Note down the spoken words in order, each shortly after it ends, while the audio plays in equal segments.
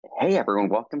Hey everyone,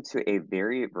 welcome to a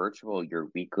very virtual Your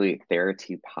Weekly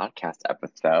Therapy podcast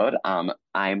episode.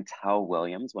 I'm Tell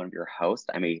Williams, one of your hosts.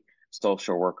 I'm a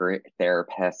social worker,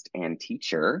 therapist, and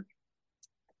teacher.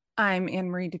 I'm Anne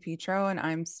Marie DePietro, and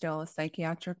I'm still a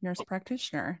psychiatric nurse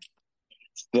practitioner.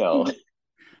 Still,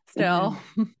 Still,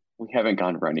 we haven't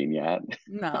gone running yet.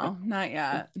 no, not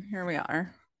yet. Here we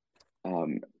are.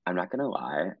 I'm not gonna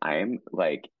lie, I'm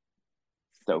like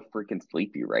so freaking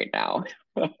sleepy right now.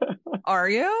 Are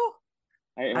you?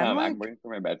 I I'm am. I'm like, waiting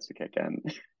for my meds to kick in.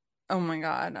 oh my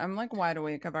God, I'm like wide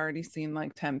awake. I've already seen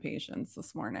like 10 patients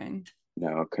this morning.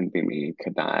 No, couldn't be me.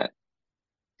 Could not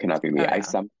be me. Oh, I yeah.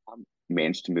 somehow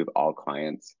managed to move all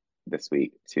clients this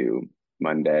week to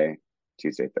Monday,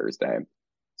 Tuesday, Thursday.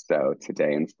 So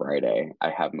today and Friday, I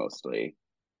have mostly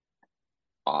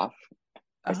off.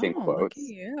 I say in Oh, look at quotes.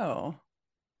 you.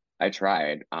 I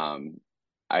tried.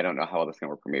 I don't know how well this is gonna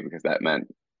work for me because that meant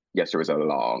yesterday was a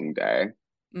long day.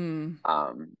 Mm.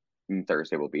 And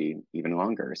Thursday will be even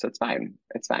longer. So it's fine.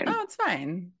 It's fine. Oh, it's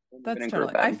fine. We're moving That's in groove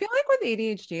totally, I then. feel like with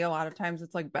ADHD, a lot of times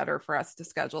it's like better for us to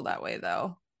schedule that way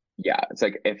though. Yeah, it's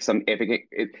like if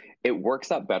it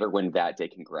works out better when that day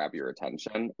can grab your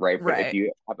attention, right? But if Right.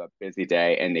 you have a busy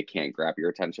day and they can't grab your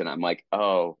attention, I'm like,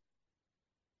 oh,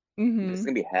 this is Mm-hmm.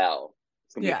 gonna be hell.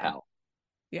 It's gonna be Yeah. hell.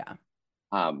 Yeah.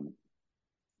 Um,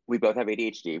 we both have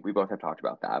ADHD. We both have talked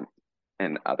about that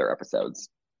in other episodes,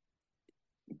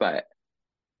 but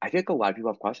I think a lot of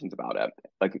people have questions about it.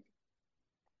 Like,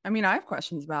 I mean, I have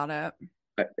questions about it.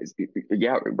 uh,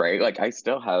 yeah, right. Like, I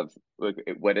still have. Like,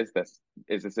 what is this?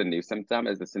 Is this a new symptom?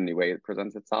 Is this a new way it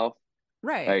presents itself?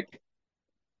 Right. Like,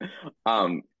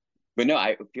 um, but no,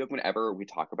 I feel like whenever we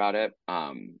talk about it,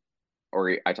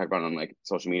 or I talk about it on like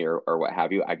social media or what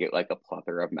have you, I get like a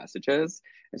plethora of messages.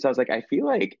 And so I was like, I feel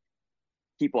like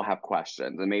people have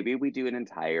questions, and maybe we do an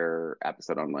entire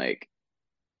episode on like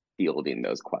fielding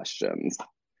those questions.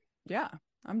 Yeah.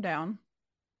 I'm down.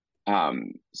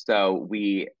 So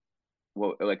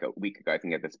well, like a week ago, I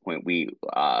think at this point, we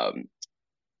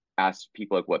asked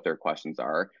people like what their questions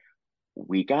are.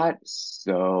 We got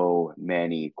so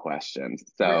many questions.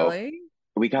 So Really?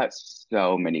 we got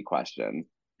so many questions.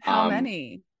 How Um,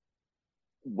 many?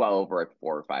 well over like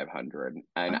four or 500.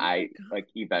 And Oh my I God. like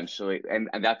eventually, and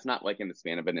that's not like in the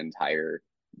span of an entire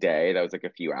day. That was like a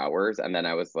few hours. And then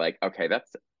I was like, okay,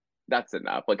 that's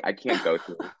enough. Like I can't go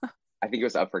through. I think it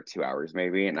was up for 2 hours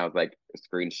maybe. And I was like,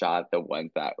 screenshot the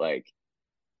ones that like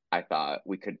I thought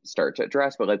we could start to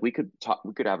address, but like we could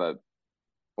have a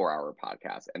 4 hour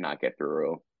podcast and not get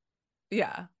through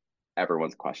Yeah.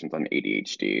 everyone's questions on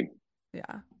ADHD.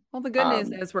 Yeah. Well, the good news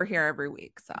Um, is we're here every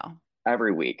week, so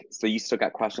every week. So you still got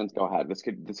yeah, questions? Go ahead. This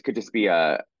could just be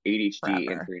a ADHD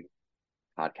forever. answering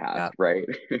podcast, Yep. right?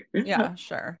 Yeah,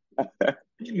 sure.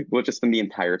 We'll just spend the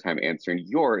entire time answering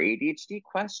your ADHD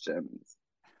questions.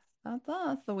 That's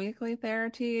us, the weekly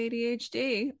therapy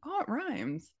ADHD. Oh, it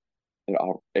rhymes.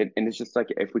 And it's just like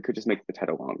if we could just make the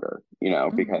title longer,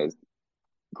 Mhm. because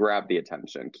grab the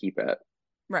attention, keep it.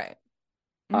 Right.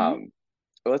 Hmm. Um,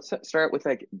 let's start with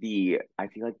like I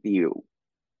feel like the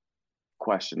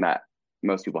question that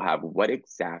most people have, what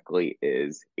exactly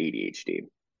is ADHD?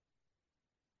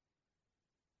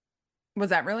 Was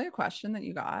that really a question that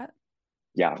you got?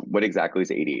 Yeah, what exactly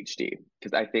is ADHD?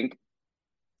 Because I think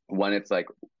one, it's like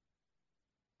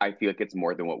I feel like it's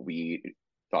more than what we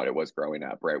thought it was growing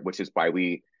up, right? Which is why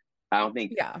I don't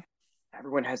think Yeah.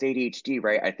 everyone has ADHD,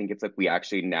 right? I think it's like we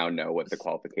actually now know what the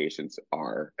qualifications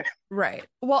are. Right.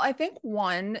 Well, I think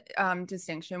one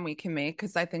distinction we can make,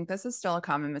 because I think this is still a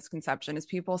common misconception, is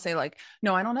people say, like,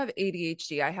 no, I don't have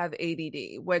ADHD, I have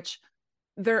ADD, which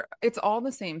it's all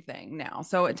the same thing now.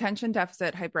 So attention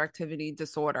deficit hyperactivity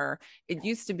disorder, it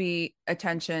used to be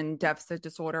attention deficit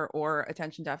disorder or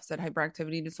attention deficit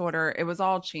hyperactivity disorder. It was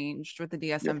all changed with the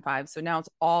Yep. DSM-5. So now it's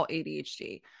all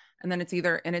ADHD. And then it's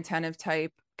either inattentive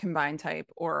type, combined type,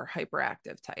 or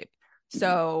hyperactive type. Mhm.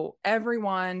 So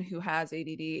everyone who has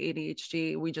ADD,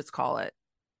 ADHD, we just call it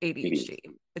ADHD.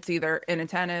 ADHD. It's either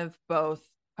inattentive, both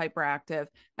hyperactive.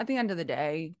 At the end of the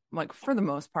day, like for the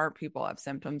most part, people have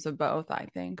symptoms of both, I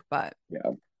think.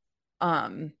 Yeah.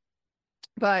 Um,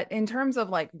 but in terms of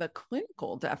like the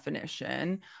clinical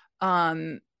definition,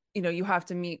 um, you have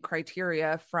to meet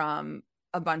criteria from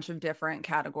a bunch of different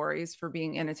categories for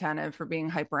being inattentive, for being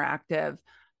hyperactive.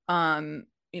 And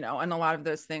a lot of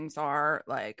those things are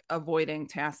like avoiding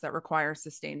tasks that require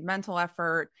sustained mental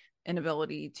effort,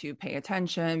 inability to pay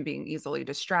attention, being easily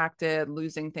distracted,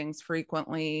 losing things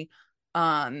frequently,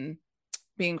 um,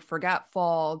 being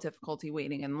forgetful, difficulty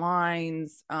waiting in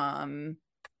lines. What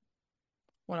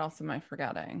else am I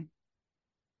forgetting?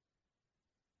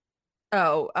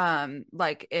 Oh,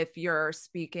 like if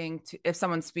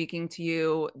someone's speaking to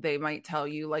you, they might tell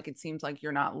you like it seems like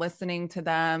you're not listening to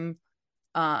them.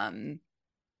 Um,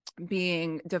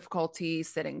 being difficulty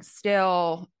sitting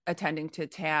still, attending to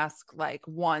task like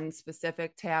one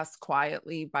specific task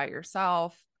quietly by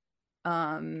yourself.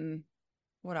 Um,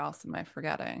 what else am I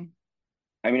forgetting?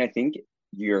 I mean, I think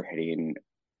you're hitting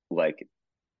like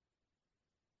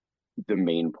the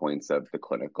main points of the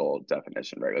clinical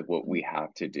definition, right? Like what we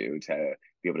have to do to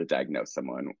be able to diagnose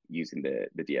someone using the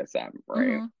DSM,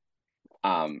 right?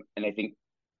 Mm-hmm. And I think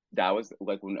that was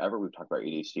like whenever we've talked about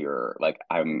ADHD or like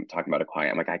I'm talking about a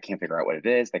client, I'm like, I can't figure out what it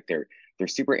is. Like they're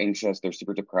super anxious, they're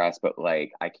super depressed, but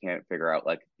like I can't figure out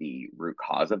like the root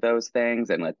cause of those things.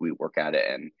 And like we work at it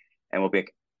and we'll be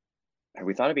like, have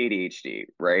we thought of ADHD?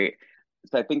 Right.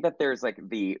 So I think that there's like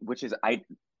which is I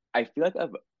feel like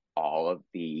of all of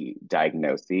the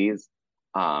diagnoses,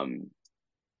 um,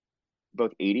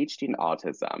 both ADHD and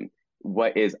autism,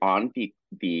 what is on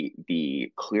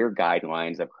the clear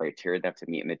guidelines of criteria they have to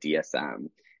meet in the DSM,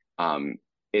 um,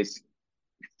 is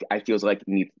I feels like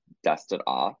needs dusted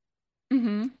off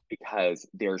Mm-hmm. because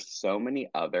there's so many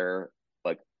other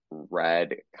like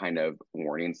red kind of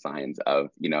warning signs of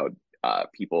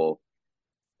people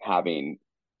having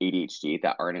ADHD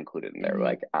that aren't included in there, Mm-hmm.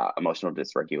 like emotional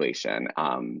dysregulation,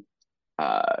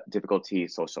 difficulty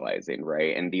socializing,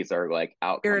 right? And these are like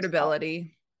outcomes of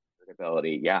Irritability.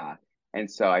 irritability, yeah. And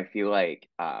so I feel like,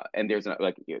 and there's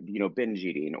like binge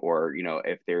eating, or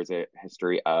if there's a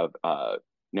history of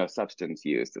substance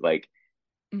use, like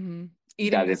Mm-hmm.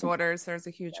 Eating that is disorders. There's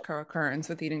a huge co-occurrence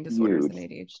with eating disorders and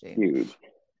huge, ADHD. huge.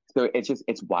 So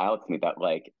it's wild to me that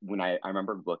like when I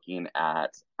remember looking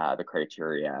at the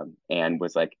criteria and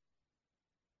was like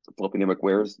flipping them like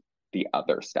where's the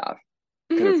other stuff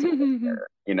because it's right there,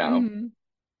 Mm-hmm.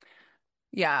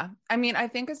 Yeah. I mean, I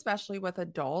think especially with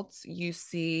adults, you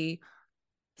see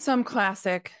some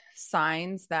classic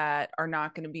signs that are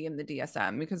not going to be in the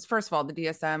DSM because, first of all, the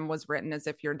DSM was written as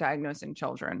if you're diagnosing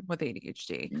children with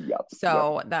ADHD. Yep, yep,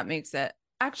 So that makes it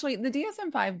actually the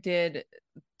DSM 5 did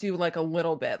do like a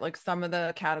little bit, like some of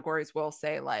the categories will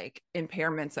say like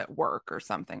impairments at work or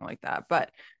something like that.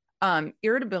 But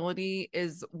irritability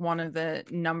is one of the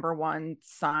number one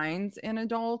signs in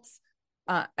adults.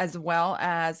 As well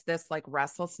as this like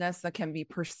restlessness that can be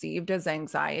perceived as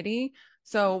anxiety.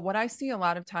 So what I see a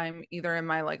lot of time, either in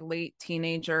my like late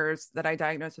teenagers that I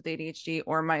diagnosed with ADHD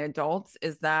or my adults,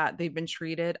 is that they've been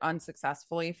treated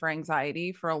unsuccessfully for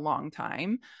anxiety for a long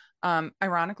time.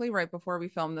 Ironically, right before we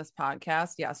filmed this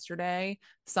podcast yesterday,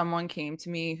 someone came to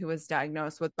me who was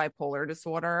diagnosed with bipolar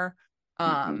disorder. hmm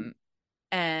Um,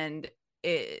 and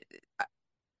it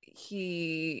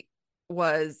he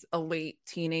was a late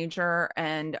teenager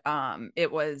and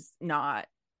it was not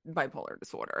bipolar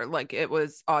disorder, like it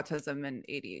was autism and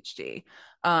ADHD.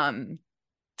 um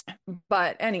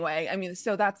but anyway, I mean,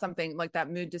 so that's something like that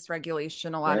mood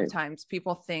dysregulation. A lot of right. times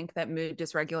people think that mood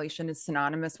dysregulation is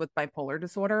synonymous with bipolar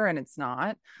disorder, and it's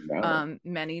not. No,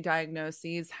 Many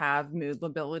diagnoses have mood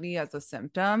lability as a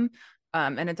symptom.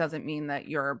 And it doesn't mean that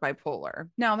you're bipolar.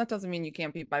 Now, that doesn't mean you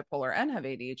can't be bipolar and have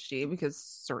ADHD, because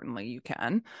certainly you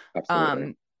can. absolutely.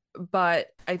 Um, but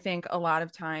I think a lot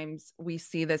of times we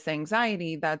see this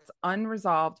anxiety that's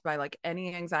unresolved by like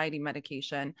any anxiety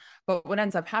medication. But what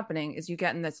ends up happening is you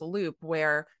get in this loop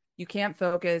where you can't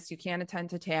focus, you can't attend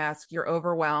to tasks, you're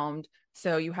overwhelmed.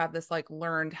 So you have this like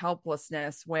learned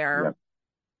helplessness where Yep,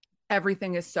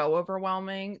 everything is so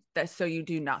overwhelming that so you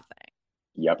do nothing.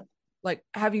 yep. Like,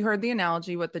 have you heard the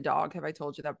analogy with the dog? Have I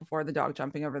told you that before? The dog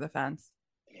jumping over the fence?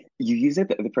 You used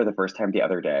it for the first time the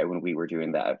other day when we were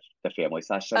doing the family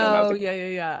session, and I was Oh, like, yeah, yeah,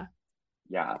 yeah.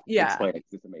 yeah, Yeah. explain it.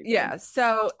 It's amazing. Yeah.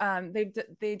 So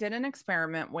they did an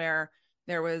experiment where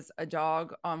there was a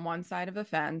dog on one side of the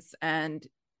fence, and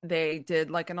they did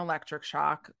like an electric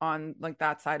shock on like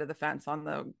that side of the fence on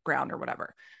the ground or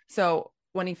whatever. So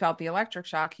when he felt the electric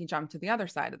shock, he jumped to the other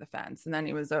side of the fence, and then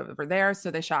he was over there.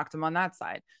 So they shocked him on that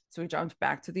side. So he jumped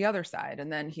back to the other side,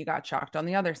 and then he got shocked on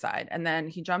the other side. And then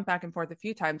he jumped back and forth a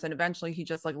few times. And eventually he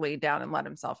just like laid down and let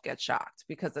himself get shocked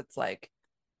because it's like,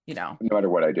 you know, No matter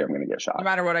what I do, I'm going to get no shocked.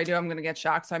 matter what I do, I'm going to get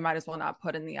shocked. So I might as well not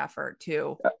put in the effort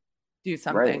to Yeah, do right,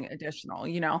 something additional,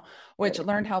 which right.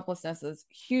 learned helplessness is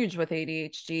huge with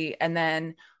ADHD. And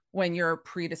then when you're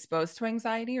predisposed to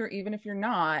anxiety, or even if you're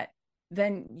not,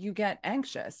 then you get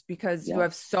anxious because you Yeah.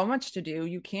 have so much to do.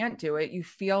 You can't do it. You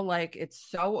feel like it's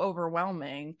so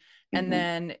overwhelming. And hmm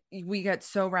then we get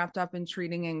so wrapped up in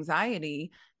treating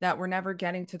anxiety that we're never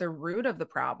getting to the root of the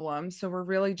problem. So we're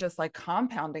really just like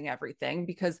compounding everything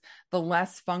because the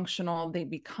less functional they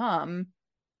become,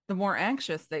 the more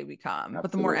anxious they become.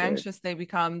 But the more Absolutely. anxious they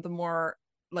become, the more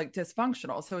like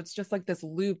dysfunctional. So it's just like this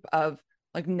loop of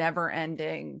like never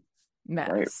ending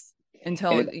Right. mess And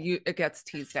until it gets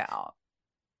teased out.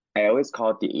 I always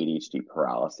call it the ADHD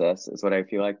paralysis, is what I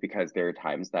feel like, because there are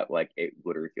times that like it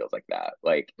literally feels like that.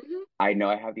 Like Mhm. I know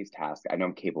I have these tasks, I know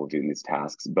I'm capable of doing these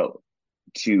tasks, but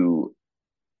to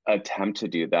attempt to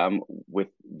do them with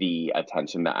the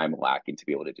attention that I'm lacking to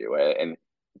be able to do it and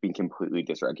being completely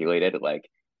dysregulated, like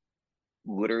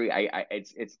literally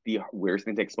it's the weirdest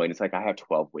thing to explain. It's like I have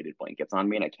 12 weighted blankets on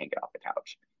me and I can't get off the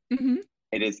couch. Mhm.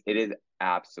 It is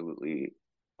absolutely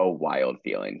a wild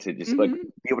feeling to just like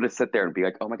Mhm. be able to sit there and be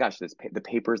like, oh my gosh, the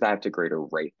papers that I have to grade are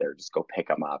right there. Just go pick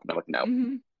them up. And I'm like, no,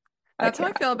 Mhm. I That's how I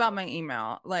can't. feel about my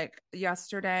email. Like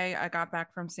yesterday, I got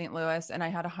back from St. Louis and I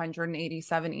had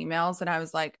 187 emails, and I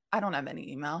was like, I don't have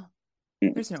any email.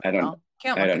 Mm, There's no I don't email.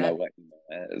 Can't I look don't at know it. what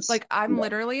email is. Like I'm No.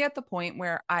 literally at the point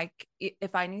where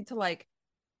if I need to like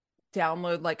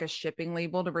download like a shipping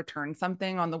label to return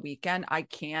something on the weekend, I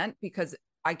can't because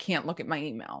I can't look at my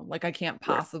email. Like I can't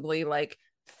Right. possibly like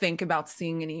think about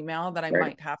seeing an email that I Right.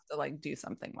 might have to like do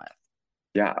something with.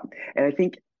 Yeah. And I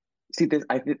think see this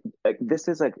I think like this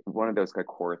is like one of those like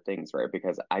core things, right?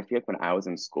 Because I feel like when I was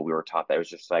in school, we were taught that it was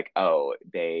just like, oh,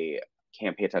 they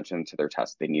can't pay attention to their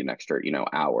test, they need an extra,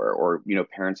 hour. Or,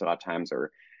 parents a lot of times are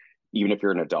even if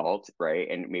you're an adult, right?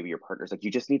 And maybe your partner's like,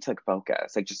 you just need to like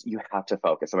focus. Like just you have to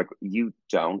focus. I'm like, you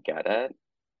don't get it.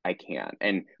 I can't.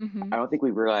 And Mm-hmm. I don't think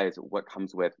we realize what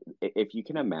comes with if you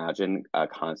can imagine a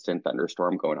constant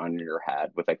thunderstorm going on in your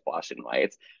head with like flashing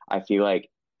lights. I feel like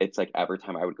it's like every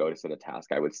time I would go to set a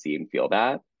task, I would see and feel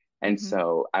that. And Mm-hmm.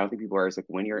 so I don't think people are like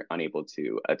when you're unable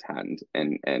to attend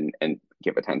and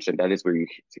give attention, that is where you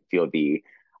feel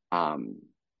um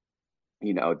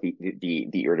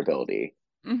the irritability,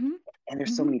 Mm-hmm. and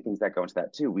there's so Mm-hmm. many things that go into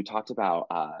that too. We talked about,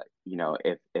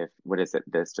 if what is it,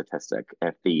 this statistic,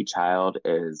 if the child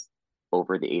is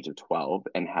over the age of 12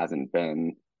 and hasn't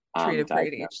been Treated for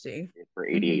diagnosed ADHD. for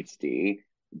Mm-hmm. ADHD,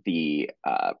 the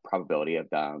probability of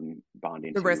them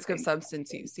bonding The to risk of any substance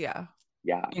substance, use, yeah,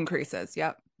 yeah, increases.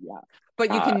 Yep. yeah,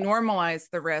 But you uh, can normalize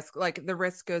the risk. Like the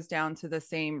risk goes down to the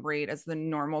same rate as the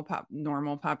normal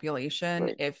population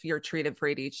right, if you're treated for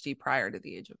ADHD prior to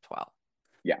the age of 12.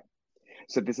 yeah.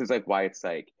 So this is like why it's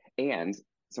like, and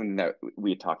something that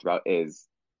we talked about is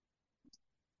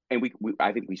and we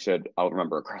I think we should, I'll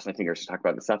remember cross my fingers to talk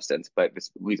about the substance, but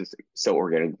this leads us so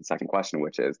organic to the second question,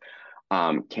 which is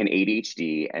can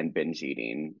ADHD and binge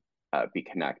eating be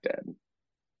connected?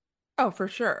 Oh, for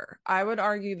sure. I would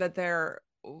argue that they're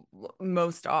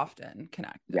most often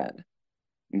Yeah. connected.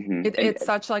 It's And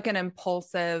such like an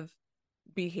impulsive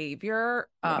behavior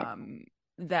yeah,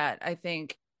 that I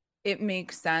think it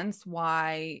makes sense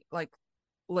why like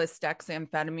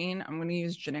lisdexamphetamine, I'm going to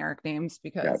use generic names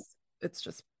yeah, because it's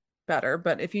just better,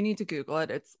 but if you need to Google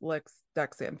it, it's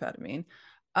lisdexamphetamine.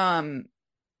 Um,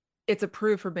 it's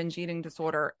approved for binge eating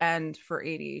disorder and for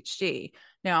ADHD.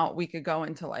 Now we could go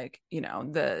into like,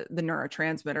 the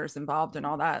neurotransmitters involved and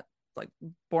all that like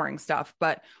boring stuff,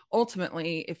 but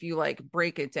ultimately if you like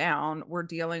break it down, we're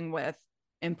dealing with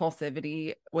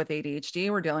impulsivity with ADHD,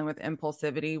 we're dealing with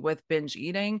impulsivity with binge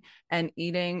eating, and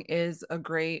eating is a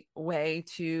great way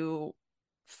to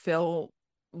fill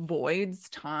voids,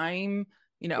 time,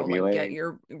 like get stimulate.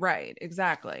 your right,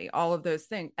 exactly, all of those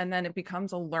things. And then it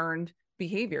becomes a learned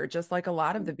behavior, just like a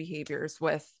lot of the behaviors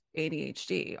with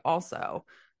ADHD also.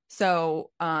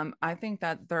 So I think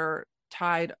that they're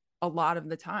tied a lot of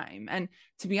the time. And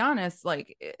to be honest,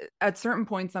 like at certain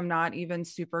points, I'm not even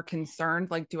super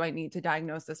concerned. Like, do I need to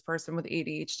diagnose this person with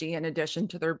ADHD in addition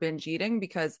to their binge eating?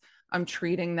 Because I'm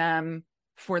treating them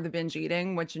for the binge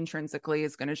eating, which intrinsically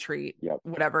is going to treat Yep,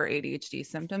 whatever ADHD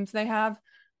symptoms they have,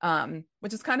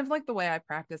 which is kind of like the way I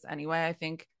practice anyway. I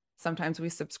think sometimes we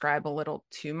subscribe a little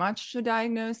too much to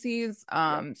diagnoses.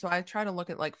 yep, So I try to look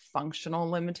at like functional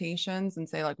limitations and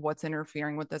say like what's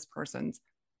interfering with this person's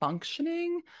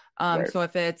functioning. right. So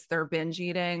if it's their binge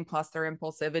eating plus their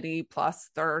impulsivity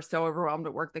plus they're so overwhelmed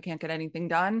at work they can't get anything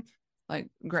done, like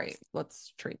great,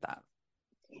 let's treat that.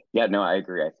 Yeah, no, I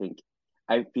agree.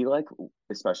 I feel like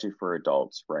especially for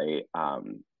adults, right?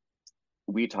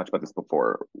 We talked about this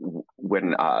before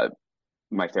when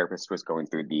my therapist was going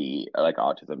through the like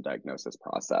autism diagnosis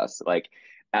process. Like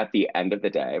at the end of the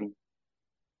day,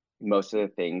 most of the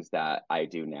things that I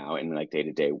do now in like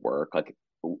day-to-day work, like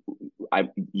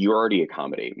you already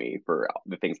accommodate me for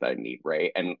the things that I need,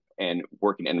 right? And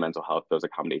working in mental health, those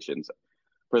accommodations,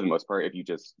 for the most part, if you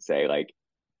just say like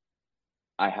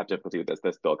I have difficulty with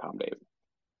this, they'll accommodate.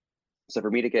 So for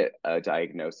me to get a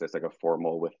diagnosis, like a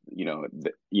formal with,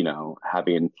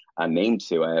 having a name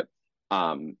to it,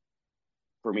 um,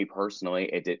 for me personally,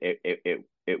 it did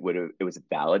it was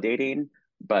validating,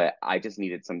 but I just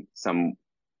needed someone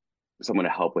to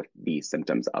help with the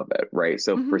symptoms of it, right?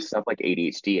 So for Hmm. stuff like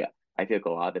ADHD, I feel like a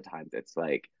lot of the times it's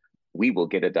like we will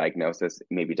get a diagnosis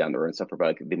maybe down the road and stuff, but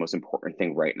like the most important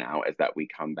thing right now is that we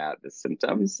combat the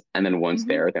symptoms, and then once Hmm.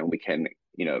 there, then we can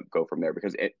go from there.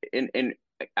 Because in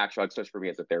actual, especially for me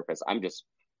as a therapist, I'm just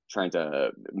trying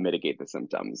to mitigate the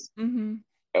symptoms Hmm.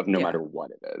 of no Yeah. matter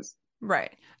what it is.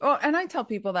 Right. Well, and I tell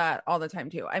people that all the time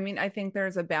too. I mean, I think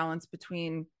there's a balance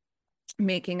between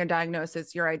making a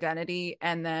diagnosis your identity,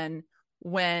 and then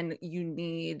when you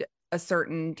need a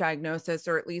certain diagnosis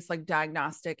or at least like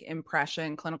diagnostic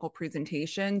impression, clinical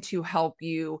presentation to help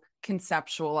you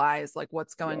conceptualize like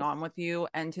what's going on Yes, with you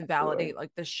and to absolutely. validate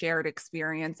like the shared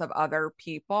experience of other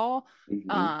people. Mm-hmm.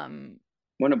 Um,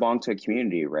 Want to belong to a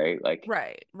community, right? Like,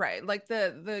 Right, right. Like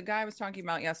the guy I was talking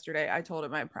about yesterday, I told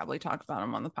him I'd probably talk about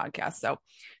him on the podcast. So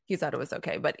he said it was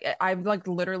okay. But I've like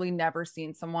literally never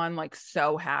seen someone like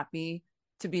so happy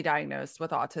to be diagnosed with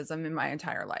autism in my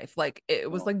entire life. Like it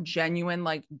was oh, like genuine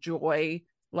like joy.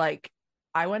 Like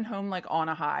I went home like on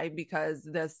a high because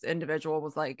this individual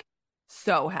was like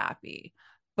so happy.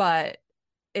 But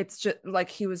it's just like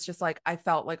he was just like I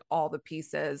felt like all the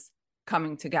pieces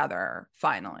coming together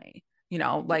finally.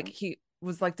 Like yeah, he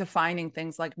was like defining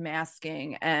things like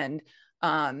masking and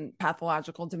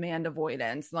pathological demand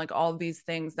avoidance, like all of these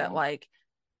things that yeah, like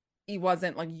he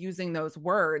wasn't like using those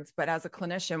words, but as a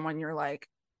clinician, when you're like,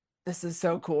 this is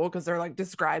so cool because they're like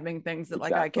describing things that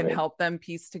like I can exactly. help them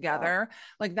piece Yeah, together.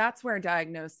 Like that's where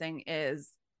diagnosing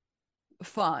is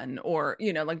fun or,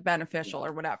 like beneficial yeah,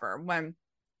 or whatever. When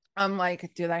I'm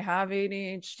like, do they have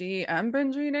ADHD and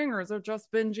binge eating, or is it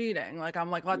just binge eating? Like, I'm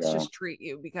like, let's yeah, just treat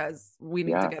you because we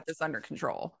need to yeah. get this under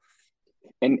control.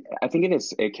 And I think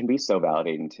it can be so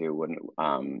validating too when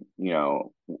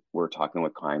we're talking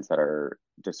with clients that are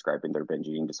describing their binge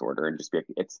eating disorder and just be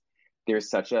like, there's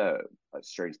such a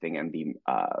strange thing in the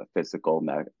physical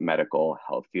medical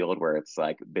health field where it's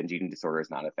like binge eating disorder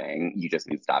is not a thing. You just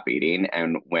need to stop eating.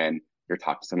 And when you're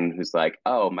talking to someone who's like,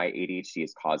 oh, my ADHD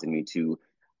is causing me to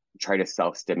try to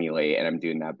self-stimulate, and I'm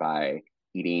doing that by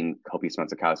eating copious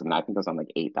amounts of calories. I mean, I think I was on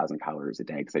like 8,000 calories a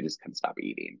day because I just couldn't stop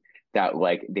eating. That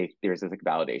like there's this like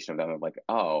validation of them of like,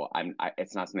 oh,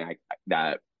 it's not something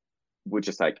that would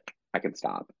just like I can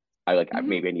stop. Mm-hmm.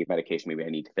 Maybe I need medication, maybe I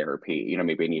need therapy,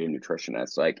 maybe I need a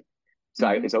nutritionist.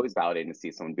 Mm-hmm. It's always validating to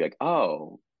see someone be like,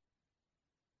 oh,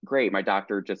 great, my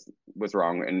doctor just was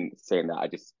wrong in saying that I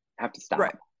just have to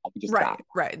Right. stop. I can just stop.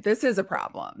 Right. Right. This is a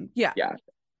problem. Yeah. Yeah,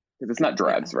 because it's not Yeah.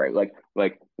 drugs, right?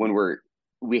 Like when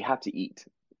we have to eat,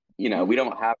 we Mm-hmm.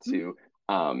 don't have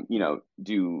Mm-hmm. to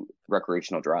do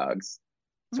recreational drugs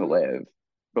to Mm-hmm. live,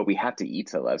 but we have to eat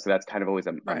to live. So that's kind of always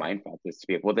a Right. mind fuck is to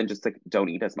be well, then just like don't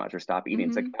eat as much or stop eating.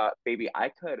 It's like, Mm-hmm. baby, I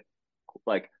could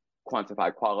like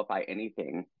qualify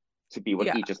anything to be able to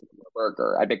Yeah. eat just a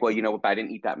burger. I think, well, if I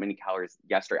didn't eat that many calories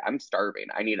yesterday, I'm starving.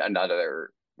 I need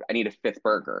a fifth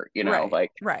burger, Right.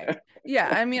 like Right. Yeah.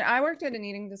 I mean, I worked at an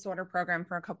eating disorder program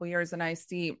for a couple years and I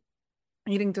see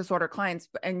eating disorder clients,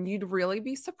 and you'd really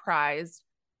be surprised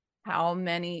how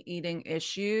many eating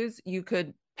issues you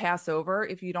could pass over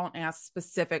if you don't ask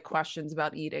specific questions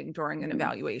about eating during an mhm,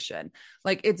 evaluation.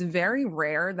 Like it's very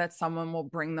rare that someone will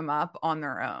bring them up on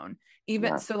their own.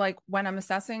 Even yeah, so, like when I'm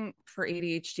assessing for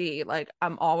ADHD, like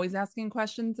I'm always asking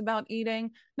questions about eating.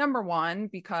 Number one,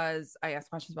 because I ask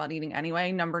questions about eating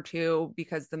anyway. Number two,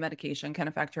 because the medication can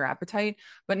affect your appetite.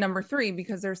 But number three,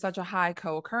 because there's such a high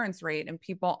co occurrence rate and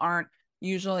people aren't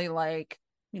usually like,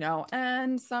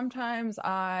 and sometimes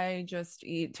I just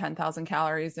eat 10,000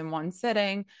 calories in one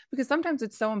sitting because sometimes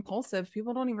it's so impulsive,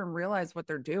 people don't even realize what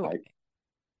they're doing.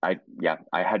 I yeah,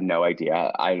 I had no idea.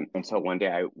 I Until one day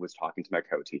I was talking to my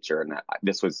co-teacher, and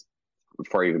this was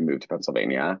before I even moved to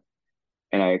Pennsylvania,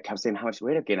 and I kept saying how much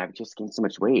weight I've gained. I've just gained so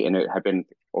much weight, and it had been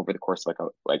over the course of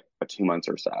like a 2 months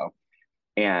or so.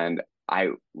 And I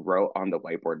wrote on the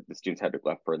whiteboard. The students had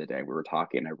left for the day. We were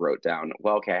talking. I wrote down,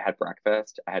 well, okay, I had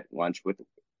breakfast. I had lunch with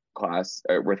class,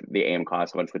 with the AM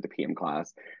class, lunch with the PM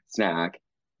class, snack.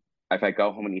 If I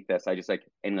go home and eat this, I just like,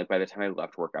 and like by the time I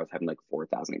left work, I was having like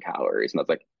 4,000 calories, and I was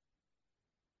like,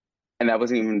 and that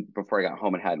wasn't even before I got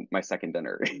home and had my second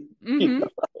dinner. Mm-hmm.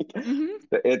 Like, Mm-hmm.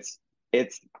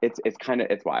 it's kind of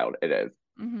it's wild. It is.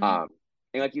 Mm-hmm. Um,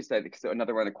 and like you said, so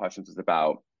another one of the questions was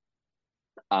about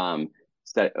um,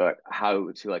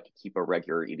 how to like keep a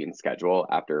regular eating schedule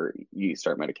after you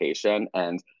start medication.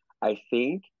 And I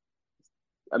think,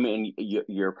 I mean,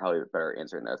 you're probably better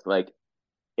answering this. Like,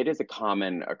 it is a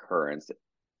common occurrence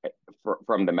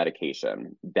from the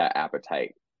medication that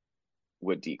appetite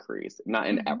would decrease. Not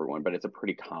in Mm-hmm. everyone, but it's a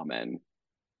pretty common.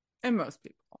 And most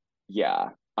people. Yeah.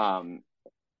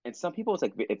 And some people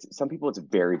it's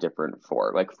very different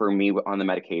for. Like for me on the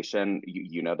medication,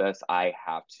 you know this, I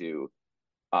have to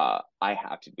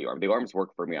do the arm. The arms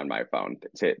work for me on my phone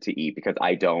to eat because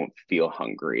I don't feel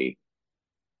hungry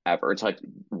ever. It's like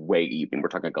way evening. We're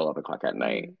talking like 11 o'clock at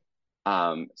night.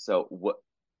 Mm. So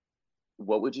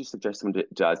what would you suggest someone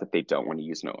does if they don't want to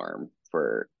use an alarm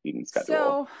for eating schedule?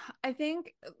 So I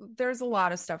think there's a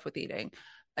lot of stuff with eating.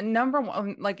 Number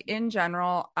one, like in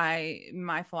general,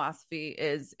 my philosophy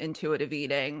is intuitive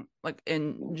eating, like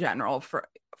in general for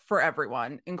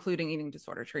everyone, including eating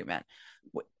disorder treatment.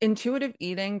 Intuitive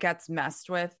eating gets messed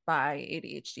with by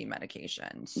ADHD medication.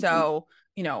 Mm-hmm. So,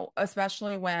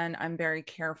 especially when I'm very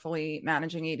carefully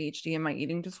managing ADHD in my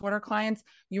eating disorder clients,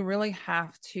 you really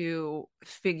have to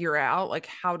figure out like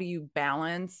how do you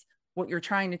balance what you're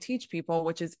trying to teach people,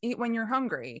 which is eat when you're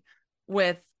hungry,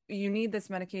 with you need this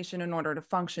medication in order to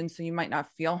function. So you might not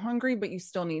feel hungry, but you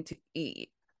still need to eat.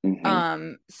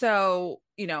 Mm-hmm. So,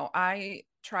 I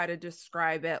try to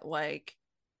describe it like,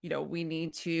 we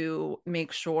need to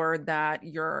make sure that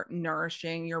you're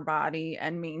nourishing your body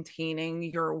and maintaining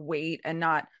your weight and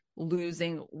not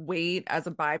losing weight as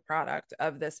a byproduct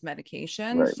of this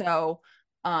medication. Right. So,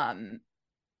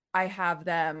 I have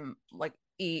them like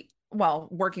eat, well,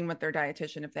 working with their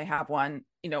dietitian if they have one,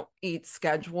 eat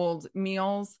scheduled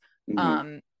meals Mm-hmm.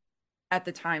 um at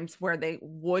the times where they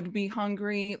would be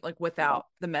hungry, like Yeah, without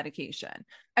the medication.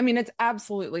 I mean, it's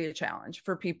absolutely a challenge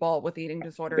for people with eating it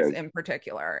disorders is. in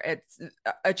particular. It's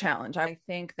a challenge. I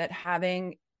think that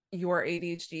having your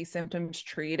ADHD symptoms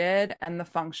treated and the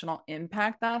functional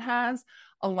impact that has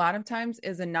a lot of times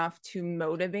is enough to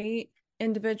motivate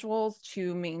individuals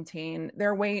to maintain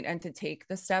their weight and to take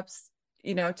the steps,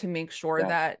 to make sure Yeah.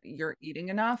 that you're eating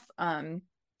enough.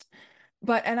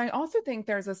 But and I also think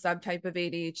there's a subtype of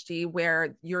ADHD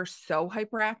where you're so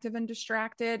hyperactive and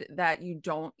distracted that you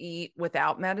don't eat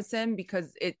without medicine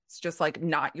because it's just like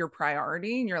not your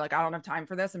priority. And you're like, I don't have time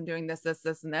for this. I'm doing this, this,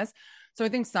 this, and this. So I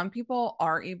think some people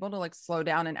are able to like slow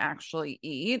down and actually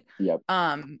eat, Yep.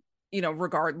 um,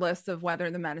 regardless of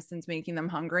whether the medicine's making them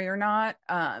hungry or not.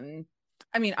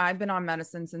 I mean, I've been on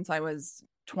medicine since I was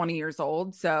 20 years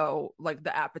old. So, like,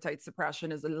 the appetite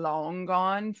suppression is long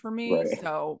gone for me. Right.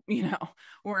 So,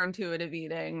 we're intuitive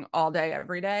eating all day,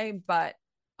 every day. But,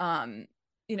 um,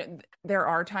 there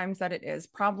are times that it is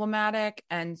problematic.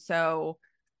 And so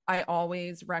I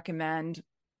always recommend,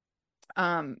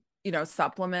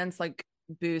 supplements like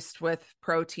boost with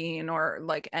protein or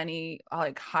like any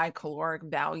like high caloric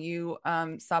value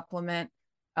supplement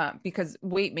because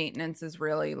weight maintenance is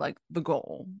really like the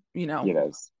goal. It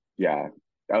is. Yeah.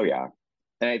 Oh yeah.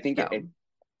 And I think So,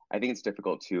 I think it's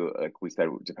difficult to, like we said,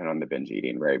 depend on the binge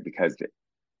eating, right? Because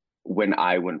when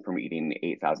I went from eating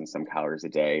 8,000 some calories a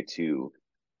day to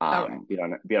all right.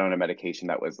 be on a medication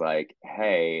that was like,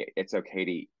 hey, it's okay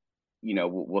to,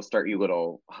 we'll start you a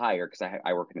little higher because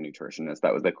I work with a nutritionist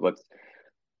that was like, let's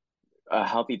a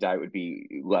healthy diet would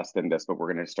be less than this, but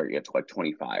we're going to start you at like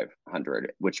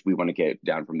 2,500, which we want to get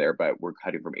down from there, but we're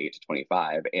cutting from 8 to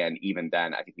 25. And even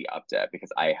then, I think we upped it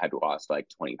because I had lost like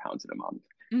 20 pounds in a month.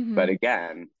 But Mm-hmm.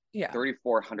 again, Yeah.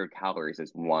 3,400 calories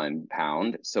is 1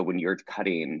 pound. So when you're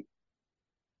cutting,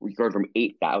 we're going from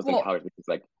 8,000 Well, calories, which is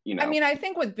like, I mean, I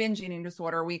think with binge eating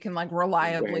disorder, we can like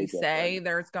reliably way say different.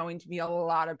 there's going to be a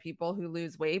lot of people who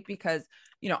lose weight because,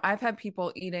 I've had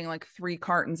people eating like 3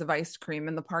 cartons of ice cream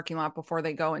in the parking lot before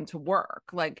they go into work.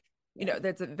 Like, Yeah.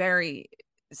 that's a very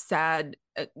sad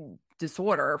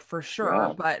disorder for sure.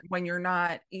 Yeah. But when you're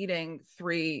not eating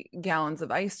 3 gallons of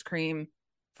ice cream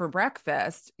for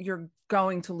breakfast, you're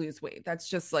going to lose weight. That's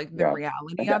just like the Yeah.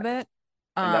 reality And of that, it.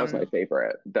 and that was my Um,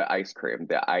 favorite, the ice cream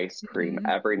mhm.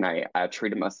 every night. I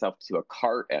treated myself to a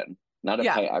carton, not a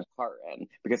Yeah. pint, a carton,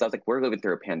 because I was like, we're living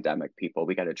through a pandemic, people.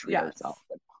 We got to treat ourselves. Yes.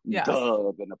 Like, Yes.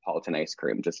 duh, the Neapolitan ice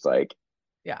cream, just like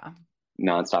Yeah.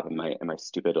 nonstop in my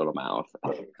stupid little mouth.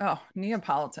 Oh,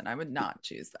 Neapolitan. I would not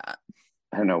choose that.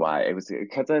 I don't know why. It was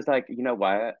because I was like, you know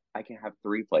what? I can have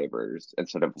three flavors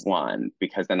instead of one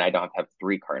because then I don't have to have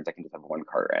 3 cartons. I can just have one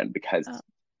carton Oh, because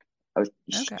I was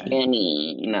okay.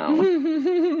 skinny.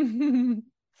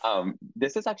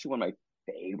 This is actually one of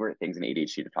my favorite things in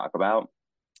ADHD to talk about.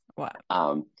 What?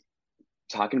 Um,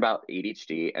 talking about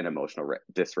ADHD and emotional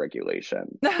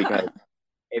dysregulation because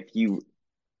if you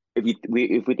if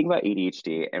we think about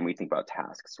ADHD and we think about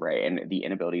tasks, right, and the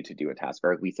inability to do a task,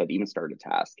 or we said even start a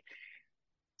task,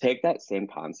 take that same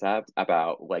concept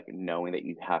about like knowing that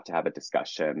you have to have a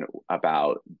discussion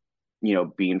about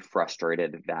being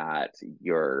frustrated that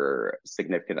your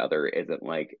significant other isn't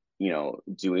like,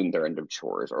 doing their end of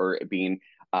chores, or being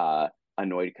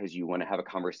annoyed because you want to have a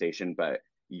conversation, but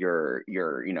your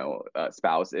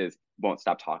spouse is won't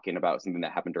stop talking about something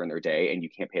that happened during their day, and you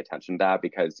can't pay attention to that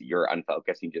because you're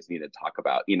unfocused. You just need to talk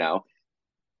about,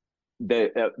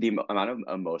 the amount of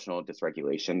emotional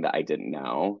dysregulation that I didn't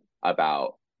know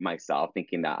about myself,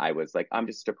 thinking that I was like, I'm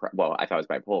just depressed. Well, I thought I was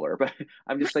bipolar, but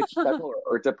I'm just like bipolar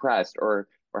or depressed or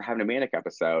having a manic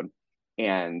episode.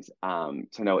 And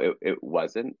to know it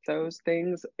wasn't those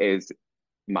things is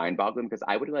mind-boggling, because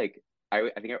I would like I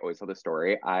think I always tell the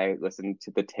story. I listened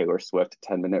to the Taylor Swift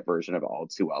 10-minute version of All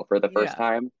Too Well for the first Yeah.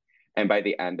 time. And by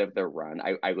the end of the run,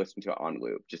 I listened to it on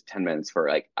loop, just 10 minutes for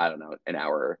like, I don't know, an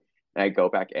hour. And I go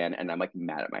back in and I'm like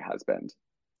mad at my husband.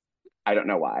 I don't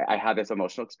know why. I had this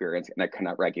emotional experience and I could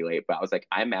not regulate, but I was like,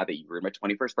 I'm mad that you ruined my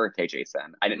 21st birthday,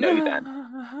 Jason. I didn't know you then.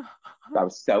 But I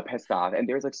was so pissed off. And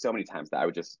there was like so many times that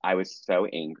I was so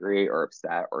angry or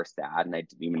upset or sad, and I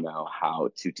didn't even know how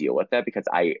to deal with it, because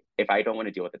if I don't want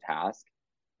to deal with the task,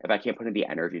 if I can't put in the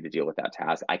energy to deal with that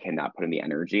task, I cannot put in the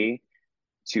energy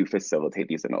to facilitate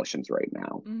these emotions right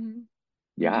now. Hmm.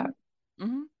 Yeah. Hmm.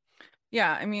 Hmm.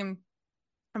 Yeah, I mean,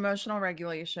 emotional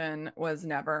regulation was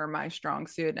never my strong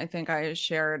suit. And I think I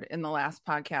shared in the last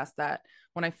podcast that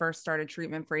when I first started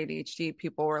treatment for ADHD,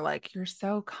 people were like, "You're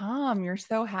so calm, you're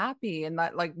so happy." And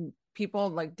that like people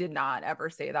like did not ever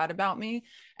say that about me.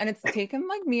 And it's taken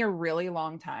like me a really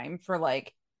long time for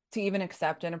like to even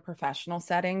accept in a professional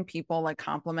setting people like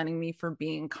complimenting me for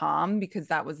being calm, because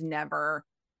that was never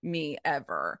me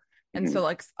ever. And so Mhm.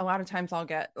 like a lot of times I'll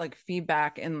get like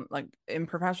feedback in like in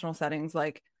professional settings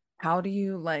like, how do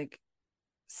you like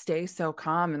stay so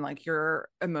calm and like your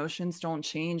emotions don't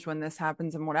change when this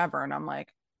happens and whatever? And I'm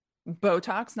like,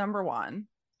 Botox number one.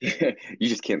 You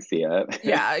just can't see it.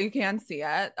 Yeah, you can see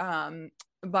it.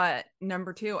 But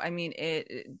number two, I mean,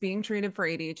 being treated for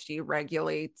ADHD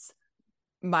regulates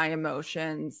my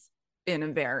emotions in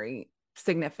a very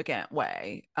significant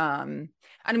way. And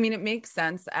I mean, it makes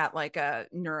sense at like a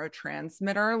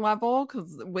neurotransmitter level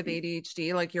because with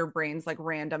ADHD, like your brain's like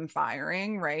random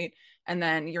firing, right? And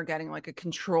then you're getting like a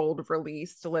controlled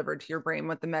release delivered to your brain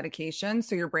with the medication.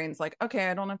 So your brain's like, okay,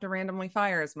 I don't have to randomly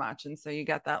fire as much. And so you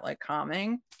get that like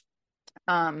calming.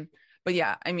 Um, but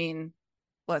yeah, I mean,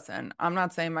 listen, I'm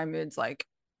not saying my mood's like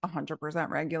 100%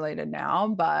 regulated now,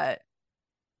 but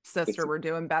It's sister, we're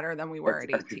doing better than we were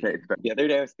it's, at it's 18. the other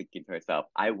day I was thinking to myself,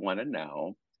 I want to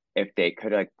know if they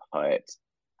could like put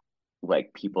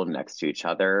like people next to each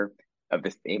other of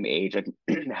the same age, like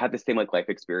had the same like life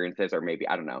experiences, or maybe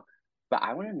I don't know. But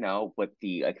I want to know what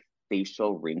the like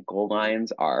facial wrinkle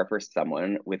lines are for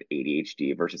someone with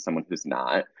ADHD versus someone who's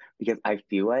not, because I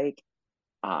feel like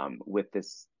with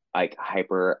this like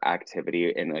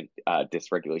hyperactivity and like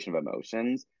dysregulation of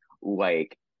emotions,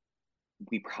 like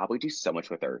we probably do so much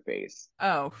with our face.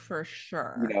 Oh, for You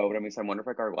sure. know what I mean? So I wonder if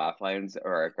like our laugh lines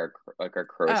or like our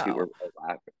crow's feet Oh, were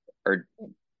laugh are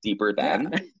deeper yeah.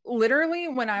 then. Literally,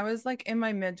 when I was like in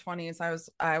my mid 20s,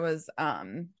 I was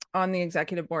on the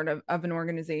executive board of an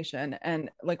organization, and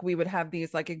like we would have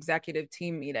these like executive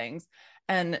team meetings,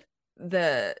 and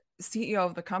the CEO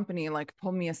of the company like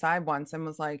pulled me aside once and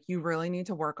was like, "You really need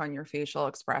to work on your facial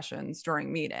expressions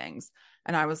during meetings."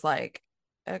 And I was like,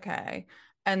 "Okay."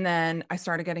 And then I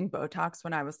started getting Botox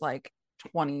when I was like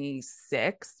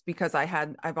 26 because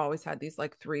I've always had these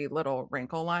like three little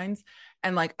wrinkle lines.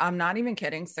 And like, I'm not even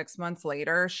kidding. 6 months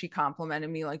later, she complimented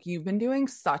me, like, you've been doing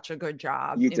such a good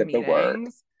job You in did the work.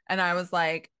 meetings. And I was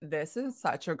like, this is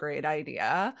such a great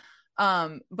idea.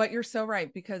 But you're so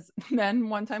right, because then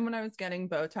one time when I was getting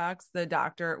Botox, the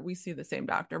doctor, we see the same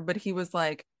doctor, but he was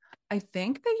like, I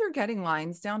think that you're getting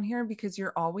lines down here because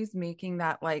you're always making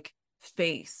that like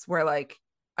face where like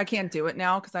I can't do it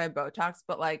now because I have Botox,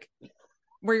 but like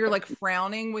where you're like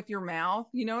frowning with your mouth.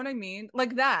 You know what I mean?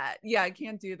 Like that. Yeah, I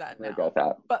can't do that I now. got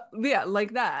that. But yeah,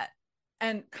 like that.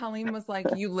 And Colleen was like,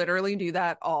 you literally do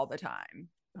that all the time.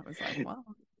 I was like, well.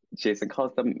 Jason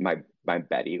calls them my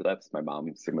Betty lips. My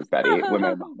mom's name was Betty. When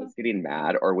my mom was getting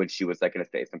mad, or when she was like gonna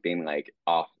say something like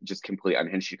off, just completely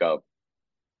unhinged, she'd go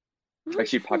like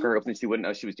she'd pucker her lips and she wouldn't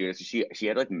know she was doing it. So she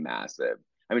had like massive.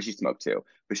 I mean, she smoked too,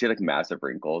 but she had like massive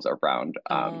wrinkles around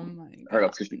Oh my her God.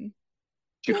 lips because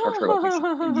she pucked her lips.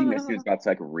 Like you knew she was about to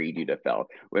like read you to filth.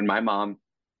 When my mom,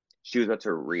 she was about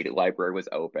to read it, library was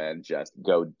open, just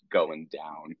going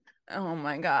down. Oh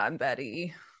my God,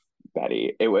 Betty.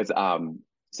 Betty. It was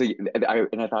so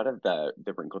I thought of the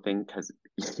wrinkle thing because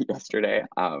yesterday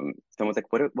someone's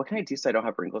like, what can I do so I don't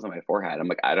have wrinkles on my forehead? I'm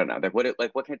like, I don't know.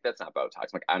 Like what can I, that's not Botox. I'm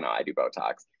like, I don't know, I do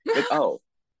Botox. Like, oh.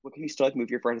 well, can you still like move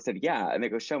your forehead? I said, yeah. And they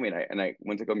go, show me. And I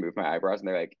went to go move my eyebrows, and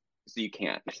they're like, so you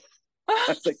can't. I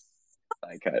was like,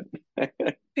 I could.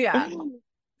 Yeah.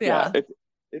 Yeah, Yeah.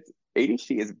 it's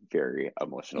ADHD is very Yeah.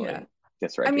 emotionally I mean,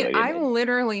 dysregulating. I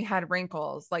literally had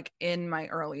wrinkles like in my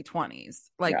early 20s,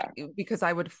 like Yeah, because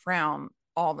I would frown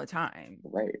all the time.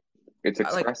 right. It's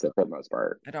Like, expressive for the most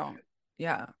part. I don't,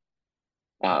 yeah,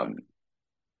 I don't Um,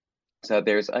 so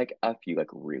there's like a few like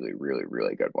really, really,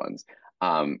 really good ones.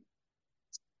 Um,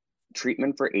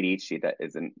 treatment for ADHD that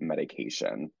isn't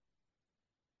medication,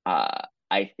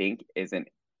 I think isn't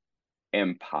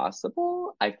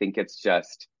impossible. I think it's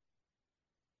just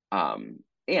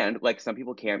and like some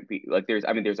people can't be like there's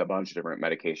I mean there's a bunch of different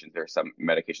medications. There's some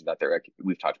medications out there like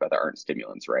we've talked about that aren't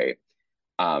stimulants, right?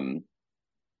 Um,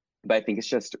 but I think it's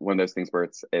just one of those things where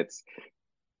it's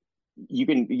you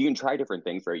can try different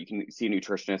things, right? You can see a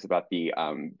nutritionist about the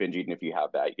binge eating if you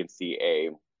have that. You can see a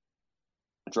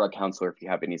drug counselor if you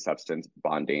have any substance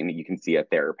bonding. You can see a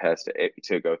therapist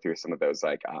to go through some of those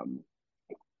like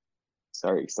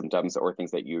sorry symptoms or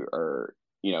things that you are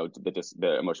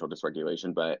the emotional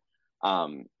dysregulation. But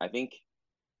I think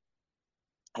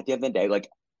at the end of the day, like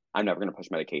I'm never going to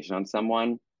push medication on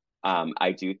someone.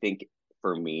 I do think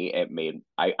for me, it made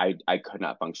I could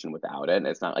not function without it. And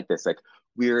it's not like this like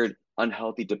weird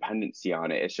unhealthy dependency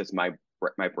on it. It's just my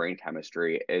brain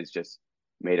chemistry is just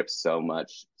made up so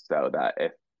much so that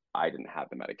if I didn't have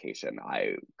the medication,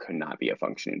 I could not be a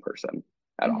functioning person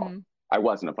at all. know. I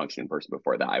wasn't a functioning person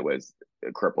before that. I was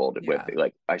crippled with Yeah.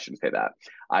 like I shouldn't say that.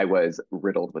 I was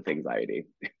riddled with anxiety.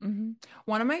 hmm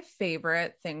One of my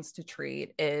favorite things to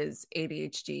treat is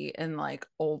ADHD in like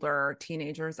older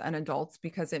teenagers and adults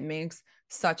because it makes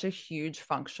such a huge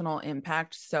functional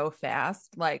impact so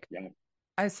fast. Like Yeah.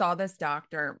 I saw this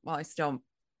doctor, well, I still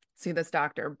see this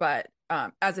doctor, but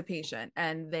as a patient,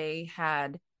 and they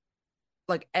had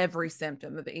like every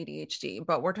symptom of ADHD,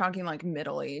 but we're talking like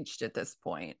middle aged at this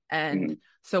point. And Mhm.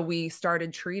 so we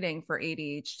started treating for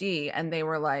ADHD, and they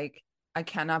were like, I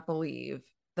cannot believe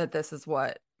that this is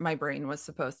what my brain was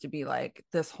supposed to be like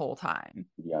this whole time,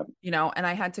 Yeah. and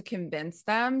I had to convince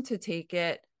them to take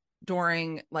it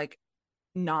during like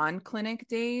non-clinic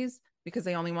days because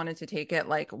they only wanted to take it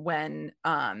like when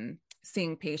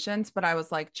seeing patients, but I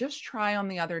was like just try on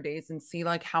the other days and see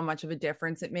like how much of a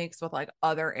difference it makes with like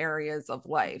other areas of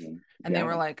life. Mhm. And they Yeah.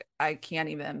 were like I can't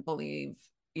even believe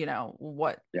Yeah.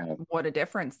 what a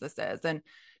difference this is. And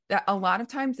that a lot of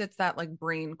times it's that like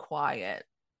brain quiet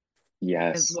is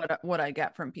Yes. what I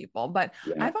get from people. But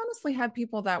Yeah. I've honestly had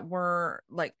people that were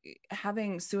like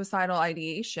having suicidal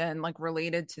ideation like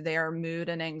related to their mood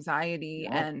and anxiety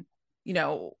Yeah. and you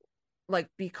know like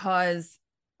because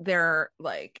they're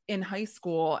like in high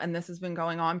school and this has been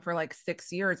going on for like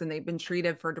 6 years and they've been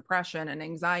treated for depression and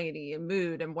anxiety and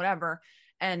mood and whatever,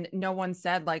 and no one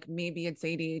said like maybe it's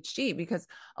ADHD because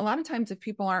a lot of times if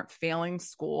people aren't failing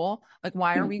school, like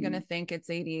why are we going to Hmm. think it's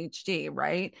ADHD,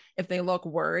 right? If they look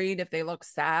worried, if they look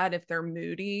sad, if they're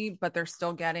moody, but they're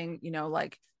still getting,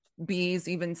 like B's,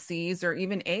 even C's, or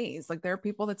even A's. Like there are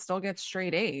people that still get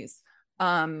straight A's.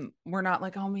 We're not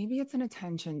like, oh, maybe it's an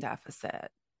attention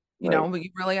deficit. Right. But you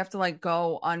really have to like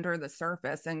go under the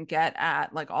surface and get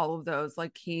at like all of those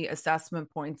like key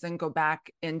assessment points and go back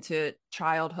into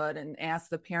childhood and ask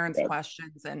the parents Yeah.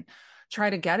 questions and try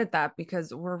to get at that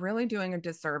because we're really doing a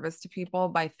disservice to people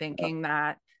by Yeah. thinking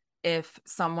that if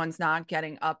someone's not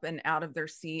getting up and out of their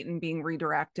seat and being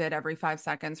redirected every 5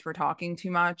 seconds for talking too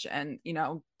much and,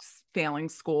 failing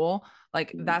school,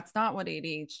 like Mhm. that's not what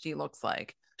ADHD looks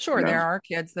like. Sure, No. there are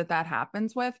kids that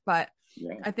happens with, but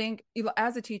Yeah. I think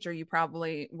as a teacher, you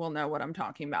probably will know what I'm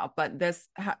talking about. But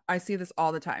I see this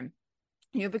all the time.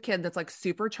 You have a kid that's like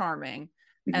super charming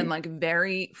and Hmm. like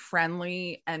very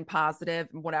friendly and positive,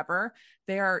 whatever.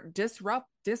 They are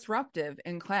disruptive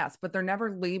in class, but they're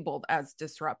never labeled as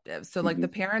disruptive. So like the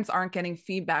Hmm. parents aren't getting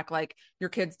feedback like your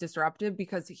kid's disruptive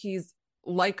because he's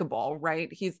likable,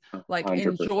 right? He's like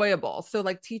 100%. enjoyable. So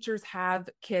like teachers have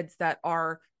kids that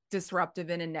are disruptive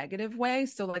in a negative way.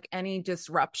 So like any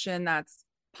disruption that's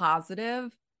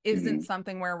positive isn't Hmm.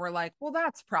 something where we're like, well,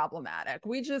 that's problematic.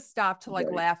 We just stop to like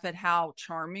Right. laugh at how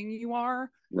charming you are.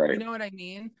 You Right. know what I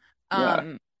mean?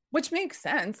 Yeah. Which makes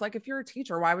sense. Like if you're a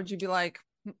teacher, why would you be like,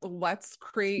 let's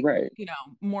create, Right.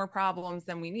 more problems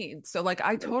than we need? So like I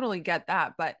Right. totally get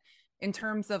that. But in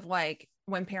terms of like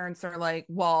when parents are like,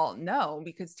 well, no,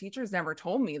 because teachers never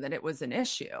told me that it was an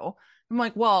issue. I'm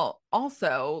like, well,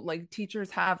 also like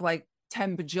teachers have like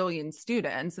 10 bajillion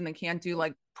students and they can't do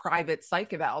like private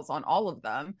psych evals on all of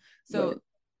them. Right. So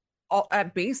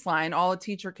at baseline, all a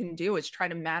teacher can do is try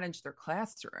to manage their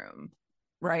classroom,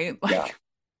 right? Yeah. Like,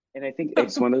 And I think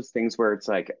it's one of those things where it's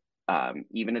like,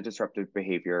 even a disruptive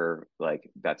behavior like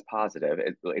that's positive,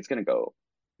 it's going to go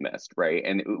missed, right?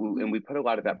 And Mhm. we put a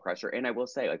lot of that pressure. And I will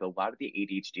say, like a lot of the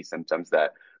ADHD symptoms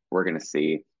that we're going to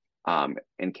see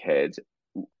in kids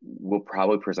will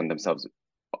probably present themselves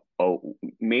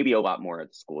maybe a lot more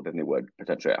at school than they would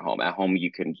potentially at home. At home,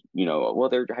 you can, well,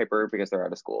 they're hyper because they're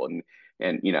out of school,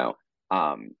 and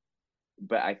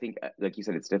but I think, like you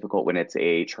said, it's difficult when it's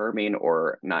a charming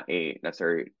or not a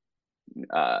necessary,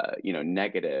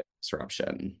 negative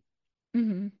disruption.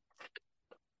 Mhm.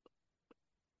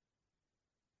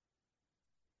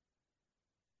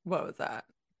 What was that?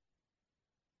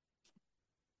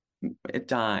 It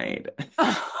died.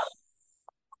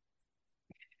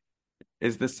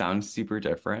 Is the sound super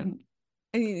different?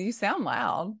 You sound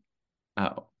loud.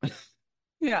 Oh,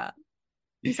 Yeah,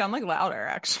 you sound like louder,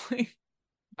 actually.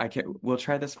 I can. We'll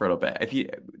try this for a little bit.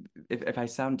 If I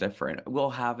sound different, we'll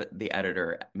have the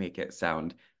editor make it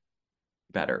sound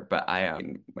better. But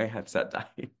my headset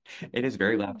died. It is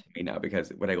very loud to me now because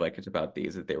what I liked about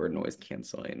these is they were noise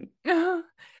canceling.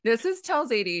 This is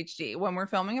tells ADHD when we're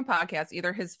filming a podcast,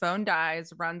 either his phone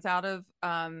dies, runs out of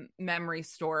memory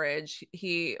storage,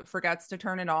 he forgets to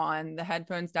turn it on, the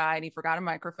headphones died, he forgot a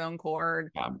microphone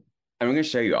cord. I'm going to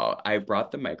show you all. I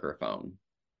brought the microphone.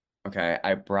 Okay,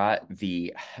 I brought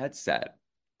the headset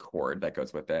cord that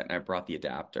goes with it, and I brought the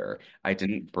adapter. I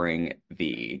didn't bring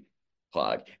the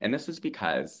plug. And this was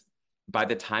because by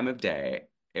the time of day,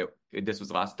 this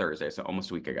was last Thursday, so almost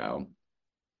a week ago,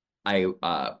 I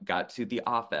got to the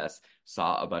office,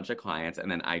 saw a bunch of clients,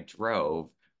 and then I drove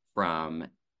from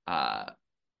uh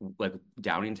like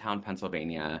Downingtown,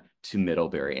 Pennsylvania to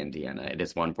Middlebury, Indiana. It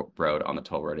is one road on the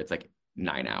toll road. It's like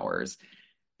 9 hours.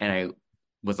 And I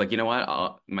was like, you know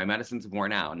what? My medicine's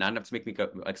worn out. Not enough to make me go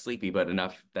like sleepy, but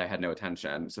enough that I had no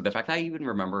attention. So the fact that I even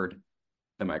remembered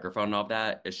the microphone and all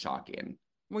that is shocking.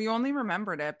 Well, you only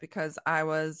remembered it because I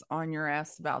was on your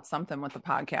ass about something with the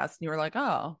podcast, and you were like,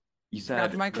 "Oh, You forgot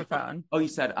the said, microphone." oh, you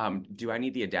said, do I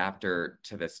need the adapter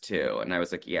to this too? And I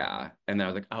was like, yeah. And then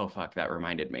I was like, oh, fuck, that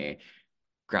reminded me.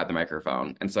 Grab the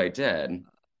microphone. And so I did.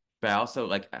 But I also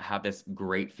like have this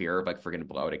great fear of like forgetting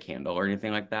to blow out a candle or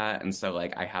anything like that. And so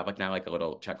like I have like now like a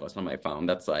little checklist on my phone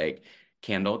that's like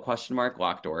candle question mark,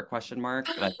 locked door question mark.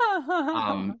 Like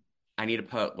I need to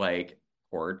put like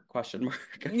cord question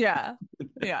mark. Yeah.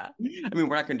 Yeah. I mean,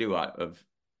 we're not gonna do a lot of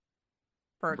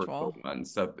virtual Virtual.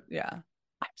 ones. So Yeah.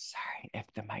 I'm sorry if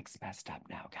the mic's messed up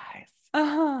now, guys.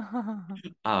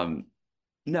 Mhm. Um,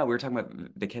 no, we were talking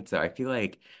about the kids though. I feel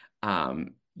like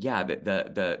yeah,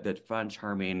 the fun,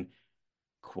 charming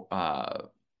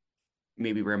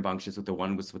maybe rambunctious with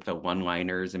with the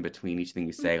one-liners in between each thing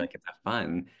you say. Like it's a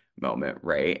fun moment,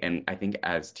 right? And I think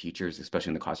as teachers,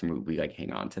 especially in the classroom, we like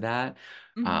hang on to that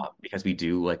Mhm. because we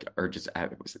do like are just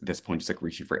at this point just like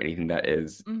reaching for anything that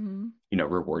is Mhm.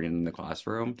 rewarding in the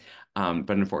classroom. But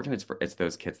unfortunately, it's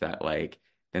those kids that like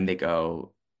then they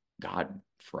go God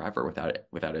forever without a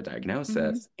Mhm.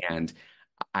 diagnosis. And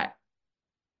I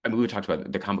I mean, we talked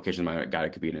about the complications of my God,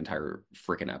 it could be an entire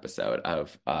freaking episode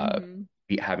of Mhm.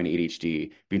 having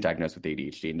ADHD, being diagnosed with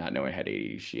ADHD, and not knowing I had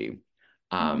ADHD.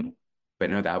 Mhm. But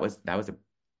no, that was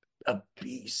a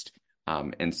beast.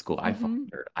 In school, Mhm.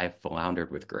 I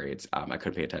floundered with grades. I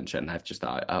couldn't pay attention. I've just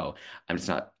thought, oh, I'm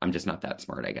just not that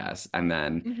smart, I guess. And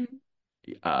then,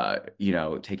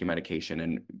 Mhm. taking medication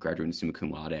and graduating summa cum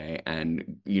laude,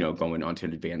 and going on to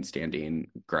an advanced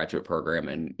standing graduate program,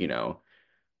 and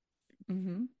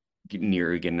Mhm.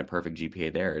 near getting a perfect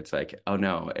GPA there. It's like, oh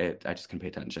no, I just can pay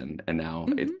attention. And now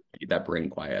it's Mhm. that brain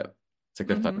quiet. It's like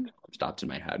the thunder Mhm. stopped in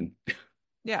my head.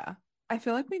 Yeah. I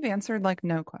feel like we've answered like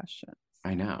no questions.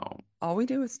 I know. All we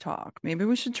do is talk. Maybe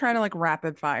we should try to like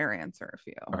rapid fire answer a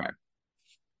few. Okay.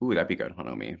 Ooh, that'd be good,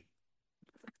 Hanomi.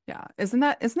 Yeah. Isn't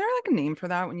there like a name for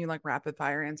that when you like rapid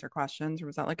fire answer questions? Or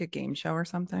was that like a game show or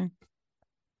something?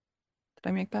 Did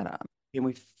I make that up? Can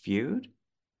we feud?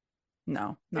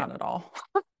 No, Yeah, not at all.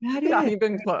 that Not is.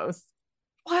 even close.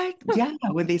 What? Yeah,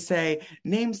 when they say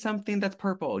name something that's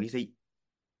purple, and you say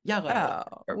yellow.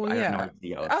 Oh, Or, well, I don't know yeah. what the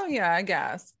yellow. Oh, yeah, I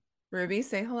guess. Ruby,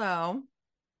 say hello.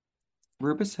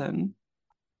 Rubicin.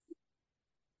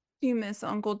 Do you miss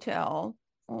Uncle Tell?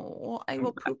 Oh, I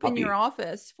will poop I'll in your be.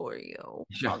 office for you.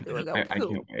 Yeah, I'll do a go I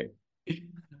poop. can't wait. I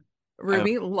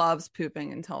Ruby loves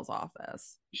pooping in Tell's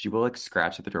office. She will like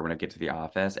scratch at the door when I get to the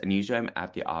office, and usually I'm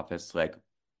at the office like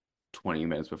 20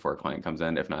 minutes before a client comes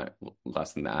in, if not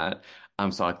less than that.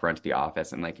 So I'll like run to the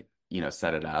office and like,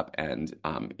 set it up and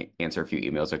answer a few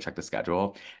emails or check the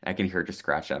schedule. And I can hear her just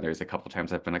scratch down. There's a couple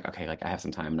times I've been like, okay, like I have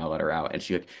some time and I'll let her out. And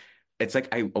she like, it's like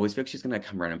I always feel like she's gonna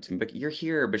come run up to me, but you're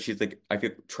here, but she's like, I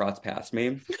feel trots past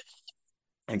me.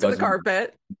 and To the goes and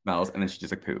carpet. smells, and then she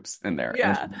just like poops in there. And then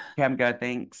Yeah. she's like, okay, I'm good,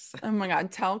 thanks. Oh my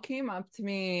God. Tell came up to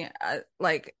me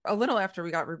like a little after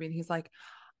we got Ruby, and he's like,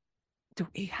 do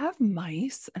we have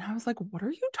mice? And I was like, what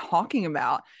are you talking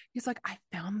about? He's like, I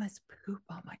found this poop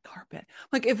on my carpet.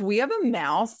 Like, if we have a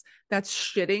mouse that's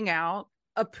shitting out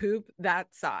a poop that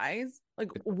size, like,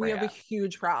 It's a we have a rat.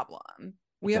 huge problem.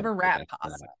 We It's have a a rat big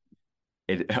possum. rat.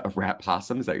 A rat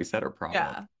possum, is that what you said, or problem?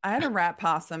 Yeah, I had a rat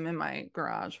possum in my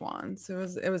garage once.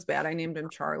 It was bad. I named him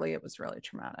Charlie. It was really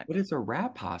traumatic. What is a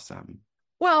rat possum?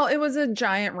 Well, it was a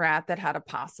giant rat that had a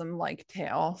possum-like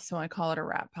tail, so I call it a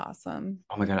rat possum.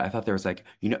 Oh my God, I thought there was like,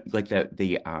 like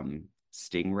the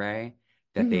stingray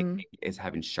that they Hmm. think is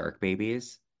having shark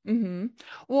babies.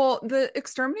 Well, the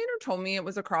exterminator told me it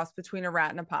was a cross between a rat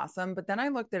and a possum, but then I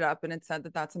looked it up and it said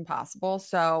that that's impossible.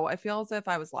 So I feel as if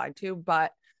I was lied to,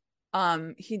 but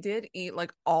he did eat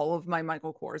like all of my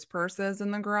Michael Kors purses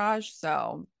in the garage,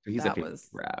 so So he's a that big was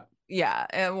rat. yeah,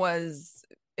 it was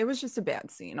just a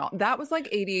bad scene. That was like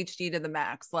ADHD to the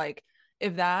max. Like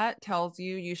if that tells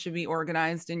you you should be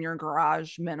organized in your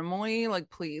garage minimally, like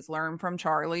please learn from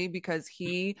Charlie because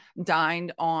he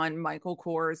dined on Michael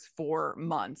Kors for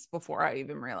months before I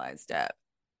even realized it.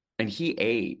 And he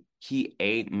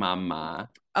ate mama.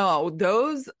 Oh,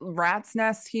 those rat's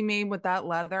nests he made with that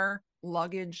leather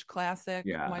luggage, classic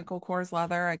Yeah. Michael Kors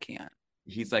leather. I can't.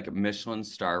 He's like a Michelin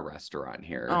star restaurant Oh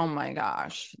here. my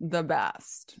gosh, the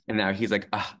best. And now he's like,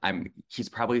 he's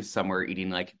probably somewhere eating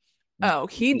like Oh,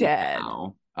 he meat did.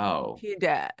 now. Oh, He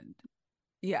did.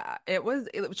 Yeah,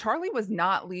 Charlie was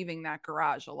not leaving that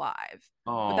garage alive.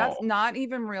 But that's oh, not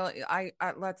even really I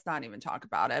let's not even talk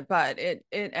about it, but it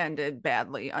ended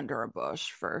badly under a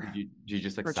bush did you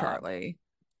just like for stop? Charlie.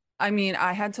 I mean,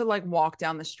 I had to like walk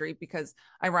down the street because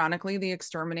ironically the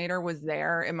exterminator was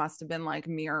there. It must have been like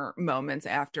mere moments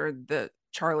after the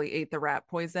Charlie ate the rat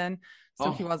poison.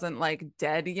 So he Oh, wasn't like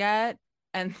dead yet.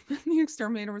 And the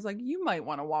exterminator was like, you might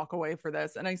want to walk away for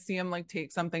this. And I see him like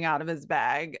take something out of his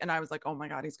bag. And I was like, oh my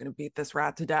God, he's going to beat this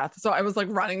rat to death. So I was like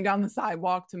running down the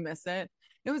sidewalk to miss it.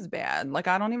 It was bad. Like,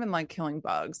 I don't even like killing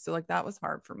bugs. So, like, that was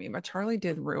hard for me. But Charlie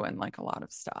did ruin like a lot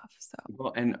of stuff. So,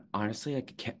 well, and honestly,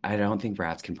 I don't think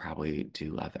rats can probably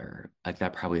do leather. Like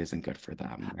that probably isn't good for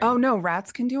them, oh right? no,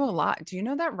 rats can do a lot. Do you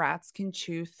know that rats can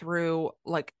chew through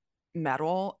like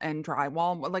metal and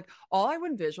drywall? Like all I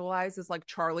would visualize is like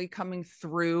Charlie coming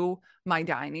through my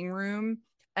dining room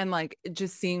and like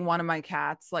just seeing one of my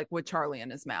cats like with Charlie in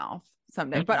his mouth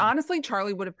someday. But honestly,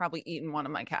 Charlie would have probably eaten one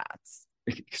of my cats.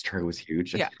 Because Troy was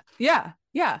huge. Yeah. Yeah.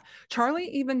 Yeah. Charlie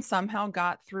even somehow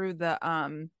got through the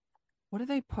what do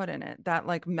they put in it? That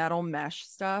like metal mesh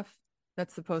stuff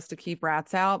that's supposed to keep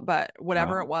rats out. But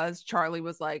whatever it Wow. was, Charlie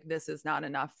was like, this is not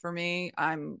enough for me.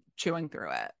 I'm chewing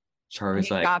through it. Troy And was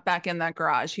he like, got back in that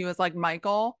garage. He was like,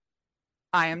 Michael,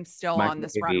 I am still on Michael,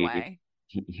 this baby. runway.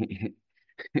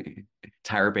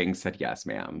 Tyra Banks said, yes,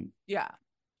 ma'am. Yeah.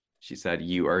 She said,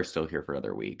 you are still here for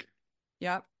another week.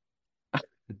 Yep.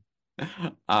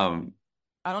 Um,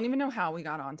 I don't even know how we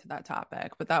got onto that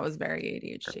topic, but that was very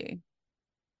ADHD.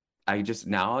 I just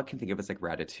now I can think of it as like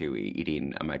Ratatouille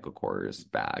eating a Michael Kors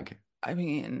bag. I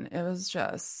mean, it was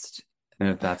just, And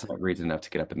if that's not reason enough to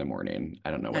get up in the morning,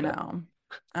 I don't know I what know.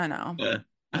 I know. is.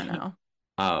 I know.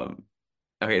 Um,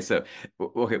 okay, so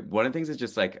okay, one of the things is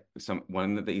just like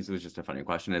one of these was just a funny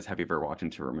question is have you ever walked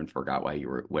into a room and forgot why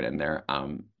went in there?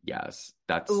 Yes,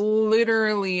 that's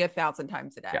Literally 1,000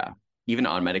 times a day. yeah. Even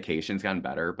on medication's gotten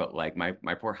better, but like my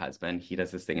poor husband, he does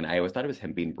this thing, and I always thought it was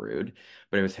him being rude,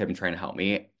 but it was him trying to help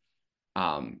me.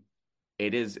 Um,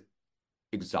 it is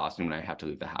exhausting when I have to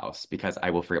leave the house because I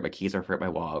will forget my keys, I'll forget my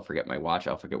wallet, I'll forget my watch,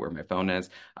 I'll forget where my phone is,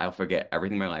 I'll forget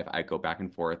everything in my life. I go back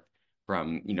and forth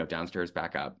from, downstairs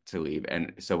back up to leave.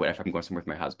 And so if I'm going somewhere with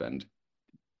my husband,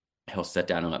 he'll sit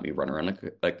down and let me run around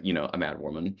like a mad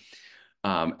woman.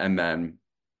 And then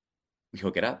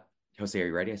he'll get up. He'll say, "Are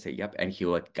you ready?" I say, "Yep." And he'll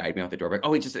like guide me out the door. Like,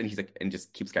 oh, he's like, and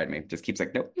just keeps guiding me. Just keeps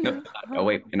like, nope, nope. Oh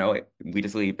wait, wait. We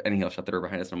just leave, and he'll shut the door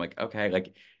behind us. And I'm like, okay.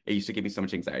 Like it used to give me so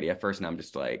much anxiety at first, and I'm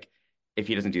just like, if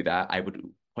he doesn't do that, I would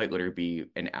quite literally be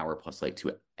an hour plus late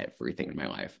to everything in my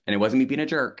life. And it wasn't me being a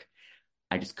jerk.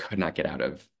 I just could not get out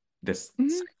of this Mhm.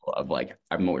 cycle of like,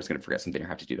 I'm always going to forget something or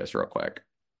have to do this real quick.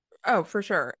 Oh, for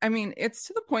sure. I mean, it's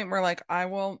to the point where like I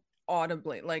will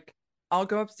audibly like I'll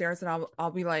go upstairs and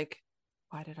I'll be like,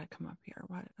 why did I come up here?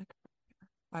 Why did I come up here?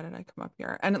 Why did I come up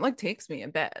here? And it like takes me a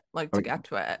bit like to Oh, get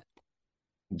to it,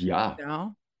 yeah. you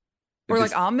know? Or like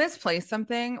This, I'll misplace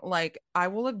something, like I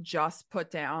will have just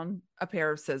put down a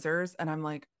pair of scissors and I'm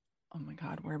like, oh my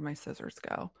God, where'd my scissors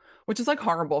go? Which is like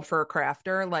horrible for a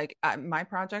crafter. Like my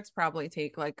projects probably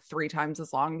take like 3 times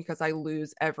as long because I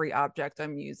lose every object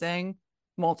I'm using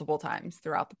multiple times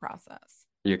throughout the process.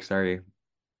 Yuck, sorry.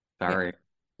 Yeah. Sorry.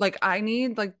 Like I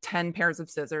need like 10 pairs of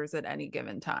scissors at any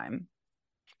given time.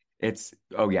 It's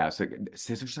oh yeah, so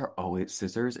scissors are always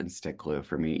scissors and stick glue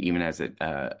for me. Even as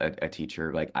a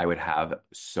teacher, like I would have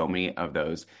so many of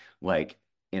those like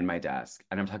in my desk,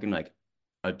 and I'm talking like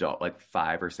adult, like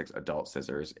 5 or 6 adult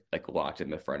scissors, like locked in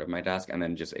the front of my desk, and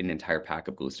then just an entire pack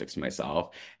of glue sticks to myself.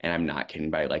 And I'm not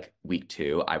kidding. By like week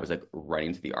 2, I was like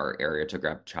running to the art area to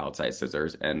grab child size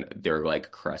scissors, and they're like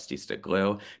crusty stick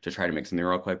glue to try to make something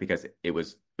real quick because it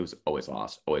was always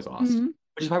lost, always lost. Hmm.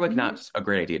 Which is probably like Hmm. not a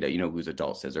great idea to, lose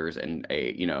adult scissors in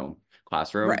a,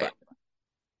 classroom, but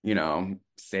Right.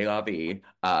 say la vie.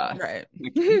 Right.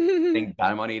 Thank God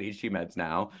I'm on ADHD meds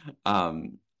now.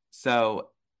 So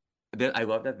I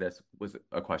love that this was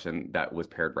a question that was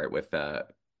paired right with the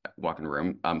walk in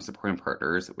room, supporting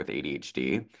partners with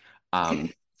ADHD. Um,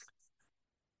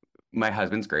 my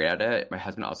husband's great at it. My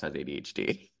husband also has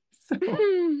ADHD. So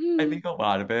I think a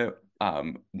lot of it,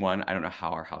 one, I don't know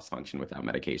how our house functioned without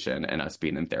medication and us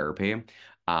being in therapy.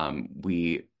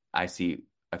 I see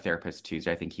a therapist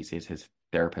Tuesday. I think he sees his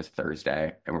therapist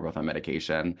Thursday, and we're both on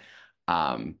medication.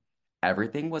 Um,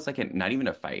 Everything was like not even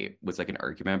a fight, was like an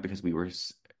argument because we were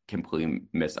completely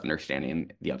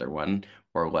misunderstanding the other one,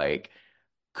 or like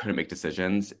couldn't make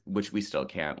decisions, which we still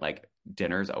can't. Like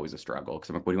dinner is always a struggle because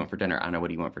I'm like, what do you want for dinner? I don't know, what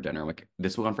do you want for dinner? I'm like,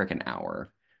 this will go on for like an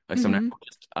hour. Like sometimes Hmm.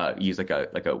 we'll just use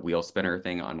like a wheel spinner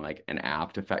thing on like an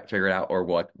app to figure it out, or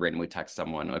we'll like, randomly text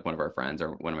someone, like one of our friends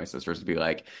or one of my sisters, to be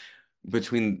like,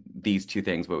 between these two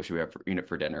things, what should we have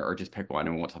for dinner? Or just pick one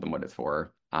and we won't tell them what it's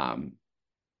for.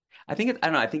 I think I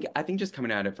don't know. I think just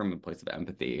coming at it from a place of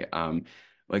empathy.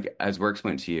 Like as we're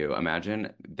explained to you,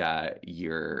 imagine that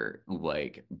your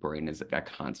like brain is a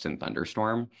constant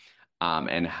thunderstorm,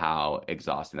 and how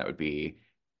exhausting that would be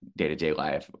day-to-day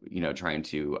life, trying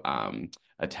to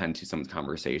attend to someone's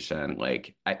conversation.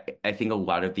 Like I think a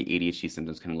lot of the ADHD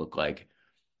symptoms can look like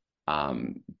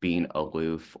being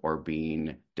aloof or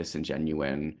being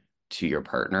disingenuine to your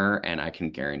partner, and I can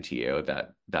guarantee you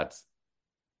that that's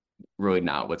really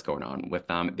not what's going on with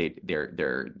them.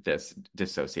 They're this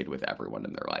dissociated with everyone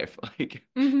in their life. Like,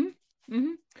 Hmm.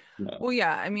 Hmm. yeah, Well,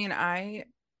 yeah, I mean, I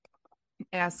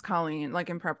asked Colleen, like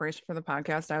in preparation for the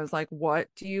podcast, I was like, what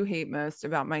do you hate most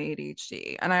about my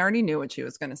ADHD? And I already knew what she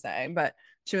was going to say, but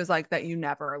she was like, that you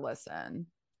never listen.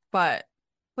 But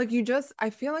like, I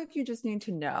feel like you just need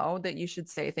to know that you should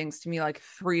say things to me like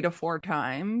 3 to 4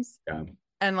 times. yeah.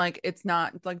 And like, it's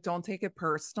not like, don't take it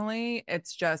personally.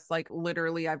 It's just like,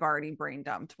 literally, I've already brain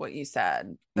dumped what you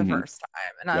said the Hmm. first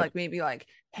time. And I Yep. like maybe like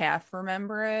half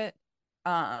remember it.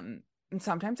 And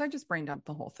sometimes I just brain dump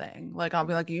the whole thing. Like I'll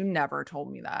be like, you never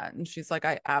told me that. And she's like,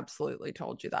 I absolutely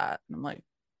told you that. And I'm like,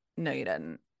 no, you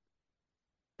didn't.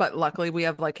 But luckily we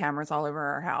have like cameras all over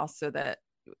our house so that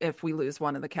if we lose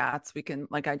one of the cats, we can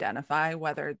like identify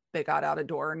whether they got out a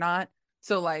door or not.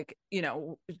 So like,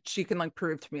 she can like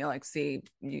prove to me, like, see,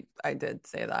 I did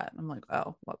say that. And I'm like,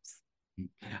 oh, whoops.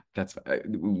 That's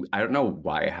I don't know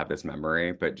why I have this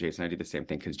memory, but Jason and I do the same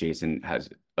thing because Jason has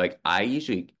like I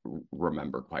usually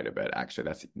remember quite a bit. Actually,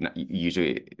 that's not,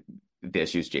 usually the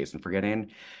issue is Jason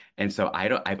forgetting, and so I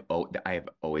don't. I've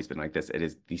always been like this. It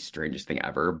is the strangest thing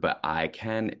ever, but I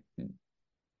can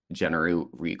generally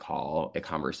recall a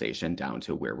conversation down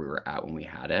to where we were at when we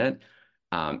had it.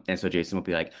 And so Jason will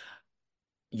be like,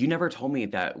 you never told me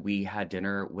that we had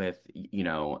dinner with,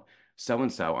 so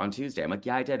and so on Tuesday. I'm like,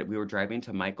 yeah, I did. We were driving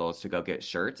to Michael's to go get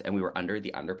shirts, and we were under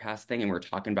the underpass thing, and we were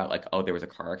talking about like, oh, there was a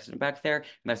car accident back there.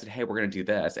 And I said, hey, we're gonna do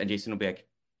this. And Jason will be like,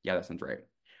 yeah, that sounds right.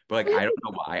 But like, I don't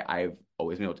know why I've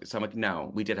always been able to. So I'm like, no,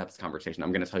 we did have this conversation.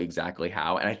 I'm gonna tell you exactly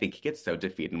how. And I think he gets so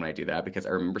defeated when I do that because I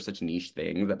remember such niche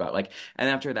things about like, and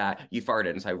after that, you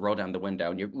farted. And so I rolled down the window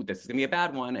and you're, ooh, this is gonna be a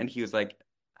bad one. And he was like,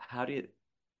 how do you,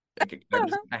 like,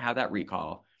 I have that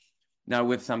recall. Now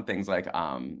with some things like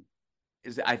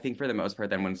is I think for the most part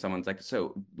then when someone's like,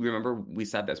 so remember we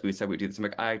said this, we said we do this. I'm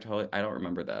like, I don't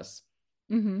remember this.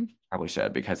 Hmm. Probably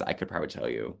should because I could probably tell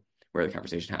you where the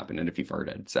conversation happened and if you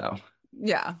farted. So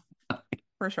Yeah,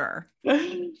 for sure.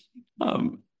 I'm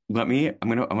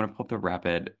gonna pull up the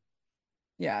rapid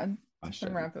Yeah, some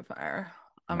question. rapid fire.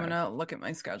 I'm Okay. gonna look at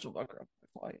my schedule book real quick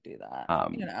while you do that,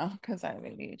 Um because I have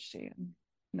ADHD and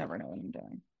never know what I'm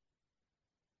doing.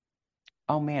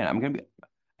 oh man,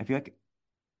 I feel like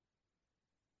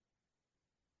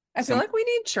I feel some like we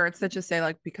need shirts that just say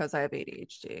like because I have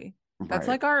ADHD.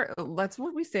 right. That's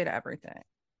what we say to everything.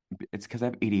 It's because I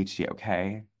have ADHD,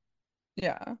 okay?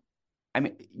 Yeah, I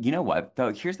mean, you know what,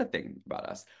 though? Here's the thing about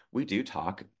us. We do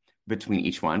talk between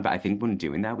each one, but I think when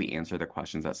doing that, we answer the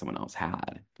questions that someone else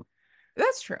had.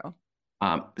 that's true.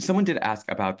 Someone did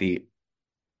ask about the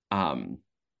um,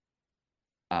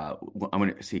 I'm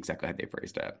going to see exactly how they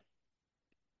phrased it.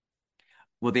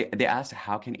 Well, they asked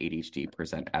how can ADHD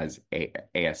present as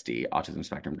ASD, autism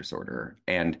spectrum disorder,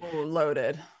 and Oh,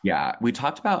 loaded. yeah, we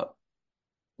talked about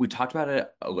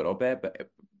it a little bit, but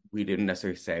we didn't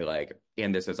necessarily say like,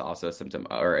 and this is also a symptom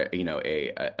or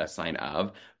a sign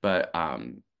of, but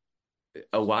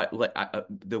a lot like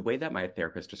the way that my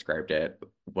therapist described it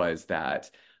was that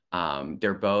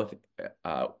they're both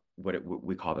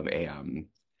we call them a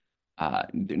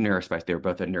neurospice. They're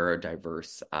both a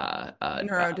neurodiverse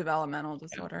Neurodevelopmental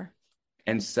disorder.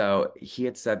 and so he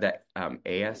had said that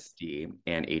ASD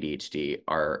and ADHD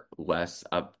are less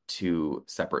up to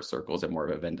separate circles and more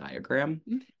of a Venn diagram.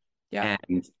 Mhm. Yep.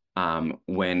 And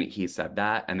when he said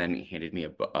that, and then he handed me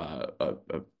a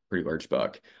pretty large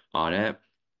book on it,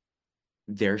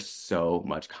 there's so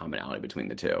much commonality between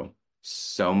the two.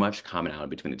 So much commonality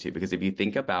between the two. Because if you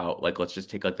think about, like, let's just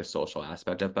take like the social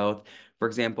aspect of both. For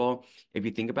example, if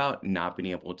you think about not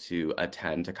being able to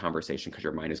attend to conversation because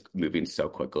your mind is moving so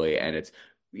quickly and it's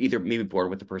either maybe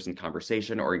bored with the person's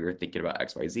conversation or you're thinking about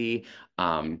XYZ,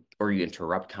 or you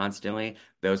interrupt constantly,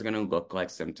 those are going to look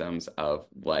like symptoms of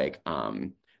like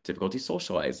difficulty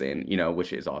socializing,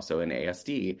 which is also an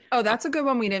ASD. Oh, that's a good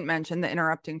one we didn't mention, the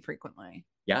interrupting frequently.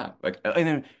 Yeah, like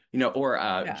and then or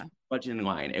Yeah. budget in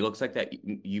line. It looks like that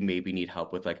you maybe need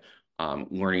help with like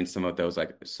learning some of those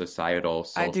like societal I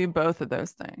social do both of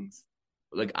those things.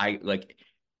 like I like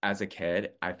as a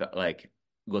kid, I felt like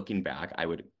looking back, I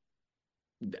was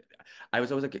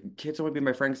always like kids don't want to be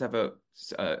my friends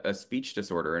 'cause I have a speech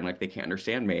disorder and like they can't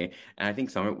understand me. And I think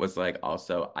some of it was like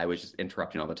also I was just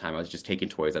interrupting all the time. I was just taking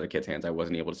toys out of kids' hands. I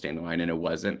wasn't able to stay in the line and it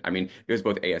wasn't. I mean, it was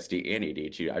both ASD and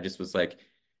ADHD. I just was like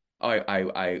oh,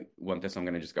 I want this. I'm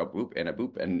gonna just go boop and a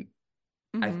boop, and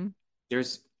I Hmm.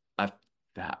 there's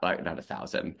like not a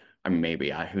thousand, I mean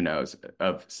maybe who knows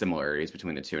of similarities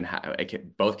between the two and how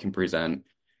both can present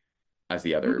as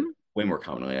the other Hmm. way more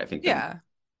commonly, I think, than Yeah.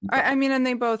 but I mean, and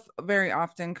they both very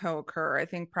often co-occur. I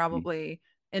think probably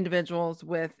individuals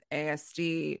with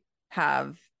ASD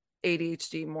have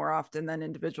ADHD more often than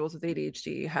individuals with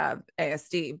ADHD have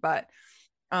ASD, but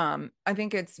I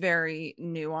think it's very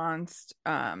nuanced.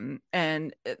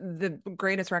 And the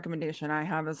greatest recommendation I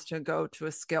have is to go to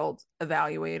a skilled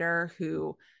evaluator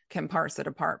who can parse it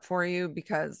apart for you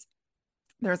because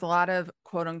there's a lot of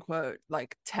quote unquote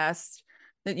like tests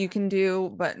that you can do,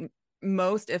 but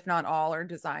most, if not all, are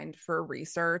designed for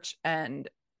research and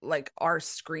like are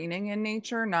screening in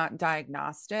nature, not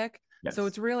diagnostic. So yes,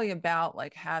 it's really about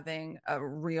like having a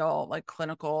real like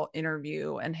clinical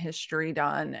interview and history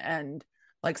done and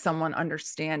like someone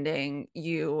understanding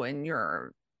you and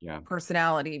your yeah.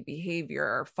 personality,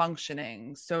 behavior,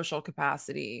 functioning, social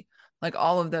capacity, like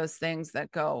all of those things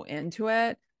that go into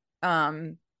it.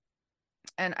 Um,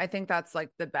 and I think that's like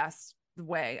the best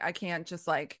way. I can't just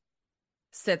like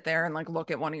sit there and like look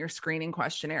at one of your screening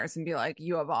questionnaires and be like,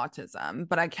 you have autism.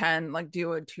 But I can like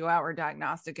do a 2 hour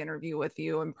diagnostic interview with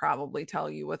you and probably tell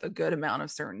you with a good amount of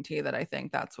certainty that I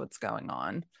think that's what's going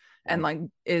on. And Yeah. like,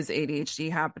 is ADHD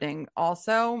happening?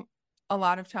 Also, a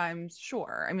lot of times,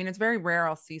 sure. I mean, it's very rare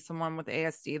I'll see someone with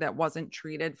ASD that wasn't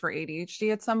treated for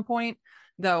ADHD at some point,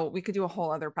 though we could do a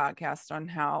whole other podcast on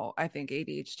how I think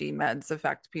ADHD meds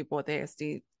affect people with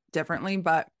ASD differently.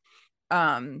 But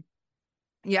um,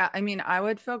 yeah, I mean, I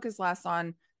would focus less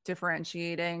on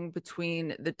differentiating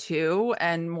between the two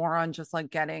and more on just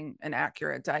like getting an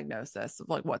accurate diagnosis of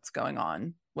like what's going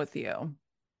on with you.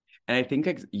 And I think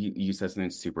you said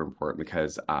something super important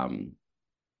because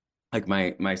like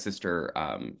my sister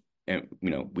and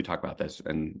we talk about this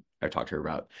and I talked to her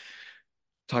about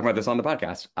talking about this on the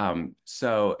podcast.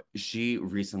 So she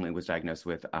recently was diagnosed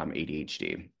with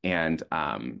ADHD, and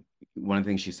one of the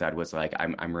things she said was like,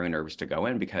 I'm really nervous to go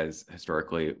in because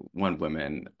historically, one,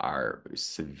 women are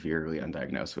severely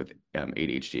undiagnosed with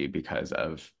ADHD because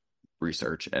of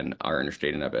research and our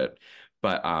understanding of it.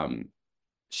 But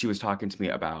she was talking to me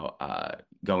about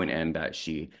going in that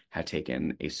she had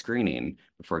taken a screening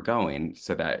before going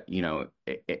so that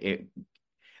it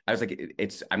I was like, I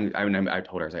told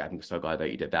her, I was like, I'm so glad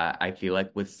that you did that. I feel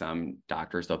like with some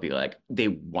doctors, they'll be like, they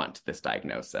want this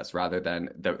diagnosis rather than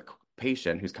the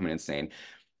patient who's coming in saying,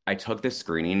 I took this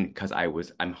screening because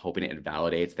I'm hoping it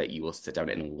validates that you will sit down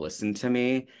and listen to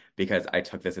me because I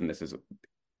took this and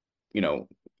you know,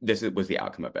 was the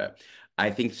outcome of it. I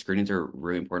think screenings are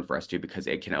really important for us too because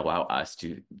it can allow us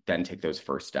to then take those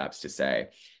first steps to say,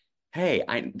 hey,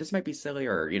 this might be silly,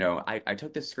 or I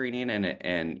took this screening and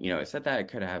it said that I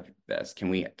could have this. Can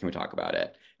we talk about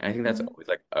it? And I think that's Mhm. always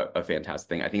like a fantastic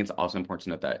thing. I think it's also important to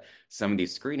note that some of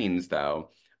these screenings,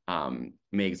 though,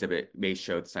 may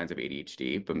show signs of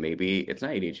ADHD, but maybe it's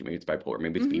not ADHD, maybe it's bipolar,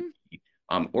 maybe it's Hmm.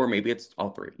 BP, or maybe it's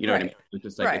all three. You know what I mean? Right. It's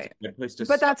just like it's Right. a good place to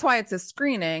But start. that's why it's a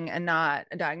screening and not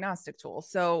a diagnostic tool.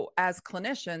 So, as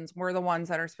clinicians, we're the ones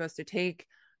that are supposed to take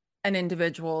an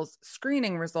individual's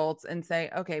screening results and say,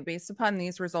 okay, based upon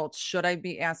these results, should I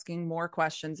be asking more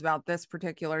questions about this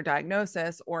particular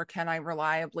diagnosis, or can I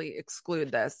reliably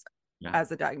exclude this Yeah,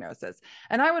 as a diagnosis?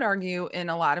 And I would argue in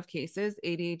a lot of cases,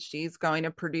 ADHD is going to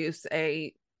produce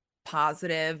a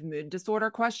positive mood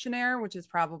disorder questionnaire, which is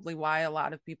probably why a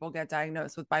lot of people get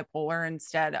diagnosed with bipolar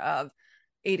instead of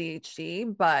ADHD.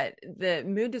 But the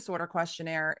mood disorder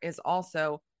questionnaire is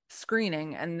also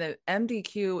screening, and the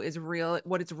MDQ is real.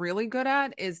 What it's really good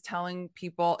at is telling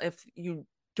people if you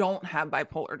don't have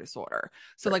bipolar disorder.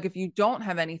 So, right. like, if you don't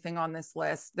have anything on this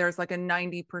list, there's like a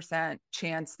 90%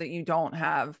 chance that you don't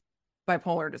have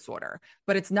bipolar disorder.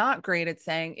 But it's not great at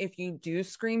saying if you do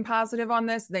screen positive on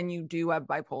this, then you do have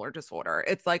bipolar disorder.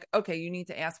 It's like, okay, you need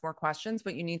to ask more questions,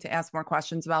 but you need to ask more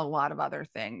questions about a lot of other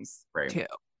things Right. too.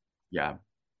 Yeah.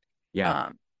 Yeah.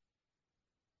 Um,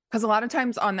 because a lot of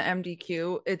times on the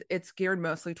MDQ, it's geared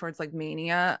mostly towards like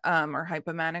mania or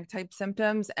hypomanic type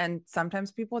symptoms. And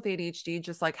sometimes people with ADHD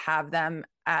just like have them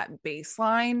at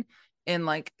baseline in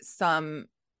like some,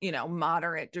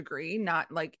 moderate degree,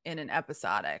 not like in an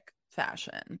episodic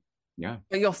fashion. Yeah.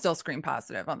 But you'll still screen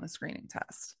positive on the screening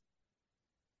test.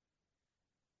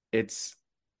 It's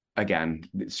again,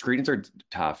 screenings are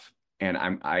tough. And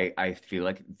I feel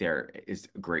like there is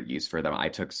great use for them. I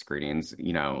took screenings,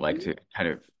 like Mhm. to kind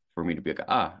of for me to be like,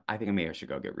 I think maybe I should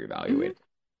go get Mhm. reevaluated.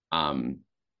 Um,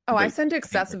 Oh, I but send I think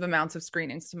excessive amounts of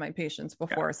screenings to my patients yeah,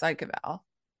 before a psych eval.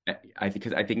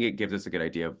 because I think it gives us a good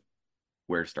idea of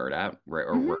where to start at, right?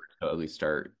 Or where Hmm. to at least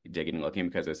start digging and looking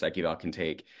because a psych eval can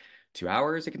take 2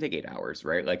 hours, it can take 8 hours,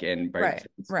 right? Like, and by Right, taking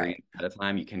right. screening at a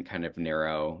time, you can kind of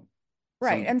narrow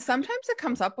Right. some. And sometimes it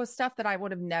comes up with stuff that I would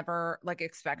have never like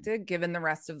expected given the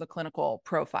rest of the clinical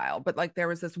profile. But like there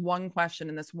was this one question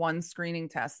in this one screening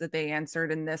test that they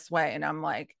answered in this way. And I'm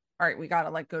like, all right, we got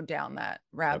to like go down that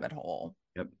Yep, rabbit hole.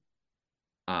 yep.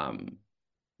 Um,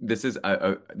 this is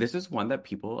one that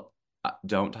people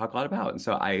don't talk a lot about, and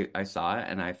so I saw it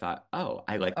and I thought, oh,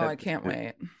 I like Oh, I that. can't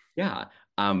wait. Yeah.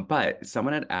 But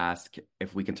someone had asked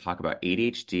if we can talk about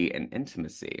ADHD and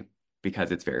intimacy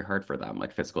because it's very hard for them,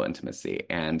 like physical intimacy,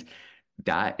 and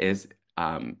that is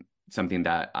something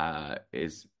that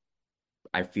is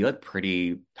I feel like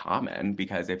pretty common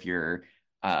because if you're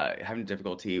having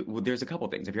difficulty, well, there's a couple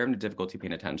things. If you're having difficulty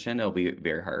paying attention, it'll be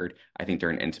very hard, I think,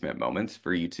 during intimate moments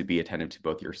for you to be attentive to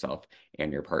both yourself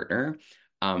and your partner.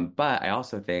 But I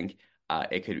also think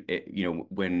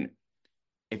when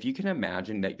if you can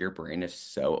imagine that your brain is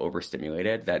so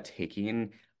overstimulated that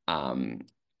taking um,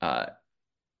 uh,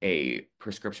 a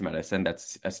prescription medicine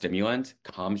that's a stimulant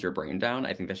calms your brain down,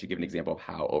 I think that should give an example of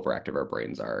how overactive our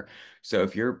brains are. So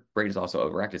if your brain is also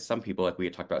overactive, some people, like we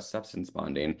had talked about substance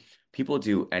bonding, people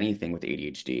do anything with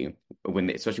ADHD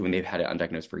especially when they've had it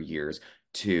undiagnosed for years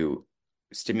to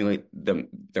stimulate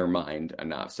their mind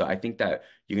enough. So I think that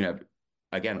you can have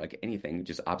again, like anything,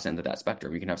 just opposite end of that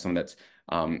spectrum. You can have someone that's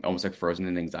almost like frozen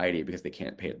in anxiety because they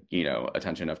can't pay,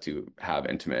 attention enough to have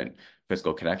intimate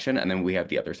physical connection. And then we have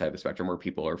the other side of the spectrum where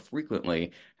people are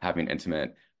frequently having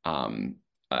intimate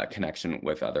connection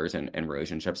with others and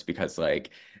relationships because like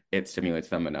it stimulates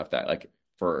them enough that like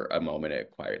for a moment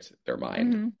it quiets their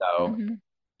mind. Hmm. So Hmm.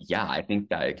 yeah, I think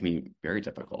that it can be very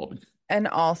difficult. And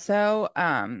also,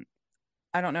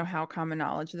 I don't know how common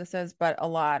knowledge this is, but a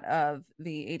lot of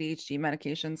the ADHD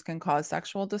medications can cause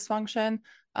sexual dysfunction,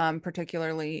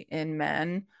 particularly in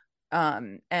men.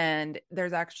 And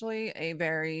there's actually a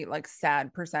very like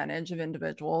sad percentage of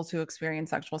individuals who experience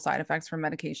sexual side effects from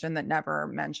medication that never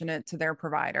mention it to their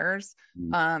providers.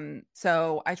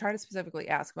 So I try to specifically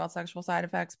ask about sexual side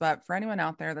effects, but for anyone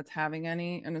out there that's having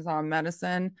any and is on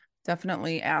medicine,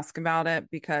 definitely ask about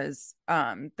it because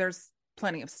there's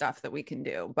plenty of stuff that we can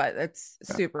do, but it's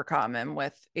Yeah. super common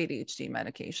with ADHD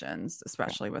medications,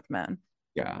 especially with men.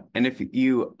 Yeah. And if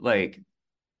you like,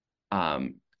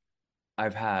 um,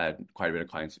 I've had quite a bit of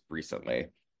clients recently,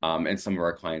 and some of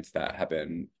our clients that have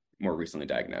been more recently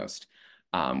diagnosed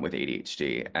with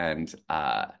ADHD. And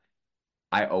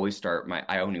I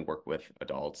only work with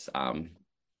adults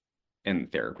in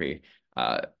therapy.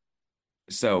 Uh,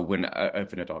 so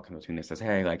if an adult comes to me and says,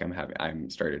 "Hey, like I'm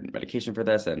started medication for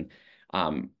this," and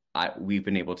we've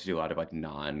been able to do a lot of like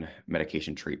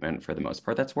non-medication treatment for the most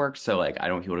part that's worked. So like I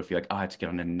don't want people to feel like, oh, I have to get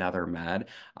on another med.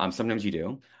 Sometimes you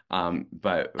do.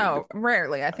 But Oh,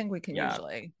 rarely. I think we can yeah,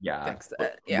 usually yeah. fix it.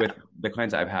 With Yeah. the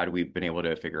clients I've had, we've been able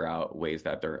to figure out ways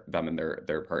that them and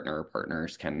their partner or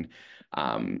partners can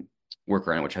um work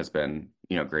around, which has been,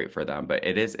 great for them. But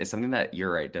it's something that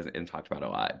you're right, doesn't isn't talked about a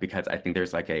lot because I think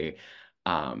there's like a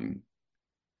um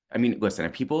I mean, listen,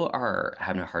 if people are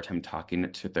having a hard time talking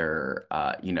to their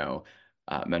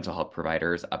mental health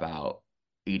providers about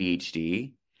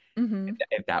ADHD, Hmm.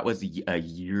 if that was a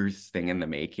year's thing in the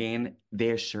making,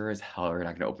 they sure as hell are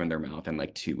not going to open their mouth in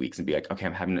like 2 weeks and be like, okay,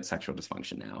 I'm having a sexual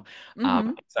dysfunction now.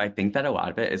 Hmm. So I think that a lot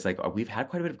of it is like, we've had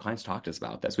quite a bit of clients talk to us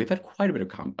about this. We've had quite a bit of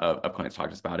clients talk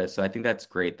to us about it. So I think that's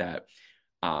great that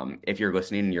if you're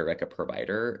listening and you're like a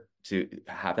provider, to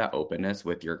have that openness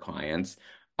with your clients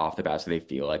off the bat so they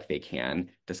feel like they can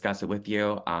discuss it with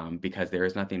you. Because there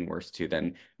is nothing worse too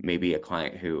than maybe a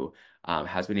client who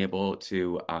has been able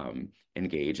to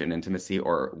engage in intimacy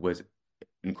or was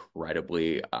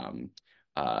incredibly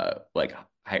like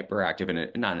hyperactive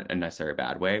in not a necessarily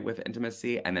bad way with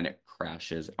intimacy, and then it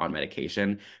crashes on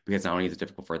medication because not only is it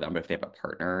difficult for them, but if they have a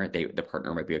partner, the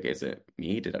partner might be like, is it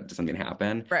me? Did something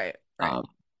happen? Right, right. Um,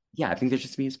 yeah, I think there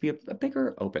just needs to be a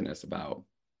bigger openness about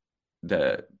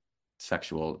the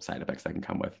sexual side effects that can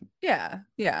come with. Yeah,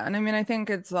 yeah. And I mean, I think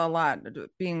it's a lot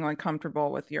being like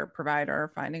comfortable with your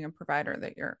provider, finding a provider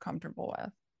that you're comfortable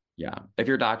with. Yeah, if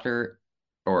you're a doctor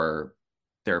or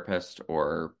therapist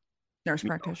or Nurse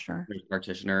practitioner. nurse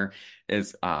practitioner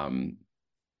is and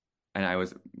I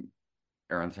was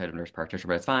on the side of nurse practitioner,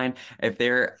 but it's fine. If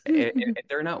they're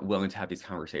not willing to have these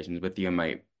conversations with you, it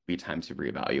might be time to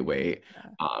reevaluate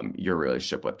Yeah. your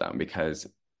relationship with them because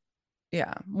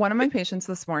Yeah. One of my patients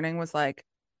this morning was like,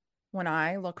 when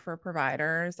I look for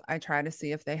providers, I try to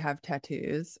see if they have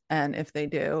tattoos. And if they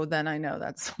do, then I know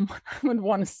that's someone I would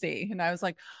want to see. And I was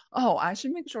like, oh, I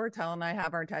should make sure Tell and I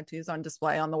have our tattoos on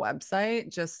display on the website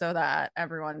just so that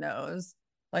everyone knows.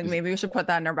 Like just maybe we should put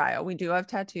that in our bio. We do have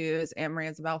tattoos. Amory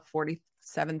has about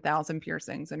 47,000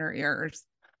 piercings in her ears.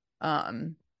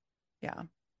 Um, yeah.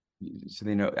 so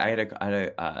they know. I had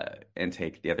a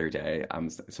intake the other day.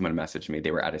 Someone messaged me.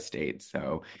 They were out of state,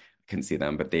 so I couldn't see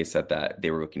them, but they said that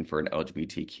they were looking for an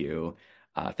LGBTQ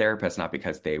therapist, not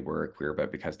because they were queer,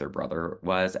 but because their brother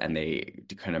was, and they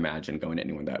couldn't imagine going to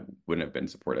anyone that wouldn't have been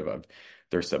supportive of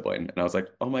their sibling. And I was like,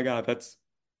 oh my God, that's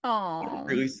Oh,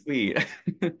 really sweet.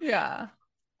 yeah.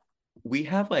 We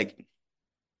have like,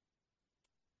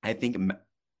 I think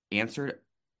answered.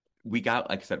 We got,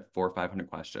 like I said, 400 or 500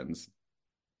 questions.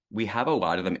 We have a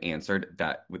lot of them answered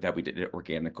that we did it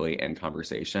organically in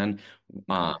conversation.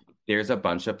 Um, Okay. there's a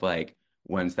bunch of like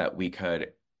ones that we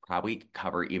could probably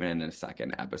cover even in a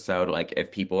second episode. Like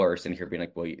if people are sitting here being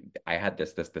like, "Well, I had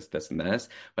this, and this,"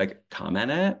 like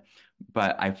comment it.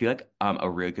 But I feel like a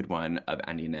really good one of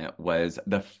ending it was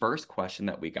the first question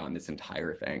that we got in this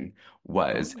entire thing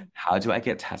was, Oh. "How do I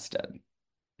get tested?"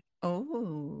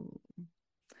 Oh.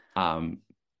 Um,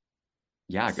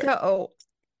 yeah, good. So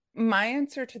my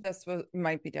answer to this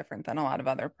might be different than a lot of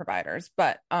other providers,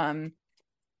 but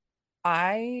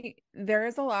I there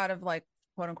is a lot of like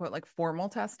quote unquote like formal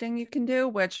testing you can do,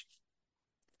 which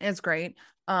is great.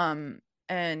 Um,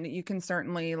 and you can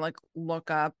certainly like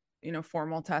look up,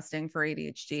 formal testing for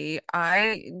ADHD.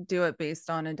 I do it based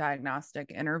on a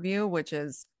diagnostic interview, which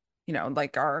is,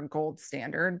 like our gold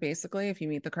standard, basically. If you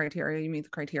meet the criteria, you meet the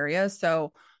criteria.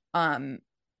 So, um,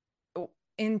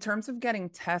 in terms of getting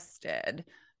tested,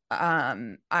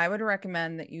 I would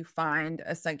recommend that you find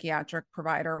a psychiatric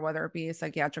provider, whether it be a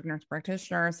psychiatric nurse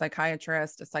practitioner, a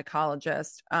psychiatrist, a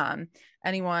psychologist,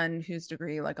 anyone whose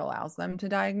degree like allows them to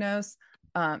diagnose,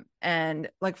 and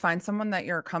like find someone that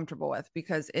you're comfortable with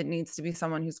because it needs to be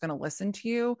someone who's going to listen to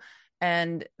you.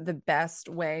 And the best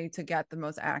way to get the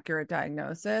most accurate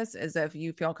diagnosis is if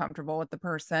you feel comfortable with the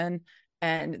person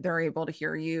and they're able to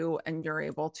hear you and you're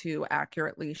able to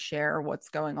accurately share what's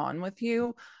going on with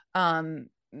you. Um,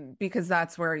 because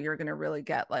that's where you're going to really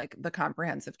get like the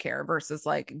comprehensive care versus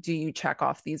like, do you check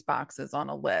off these boxes on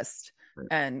a list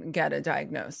and get a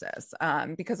diagnosis?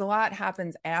 Because a lot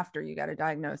happens after you get a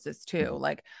diagnosis too.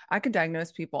 Like, I could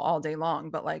diagnose people all day long,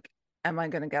 but like, am I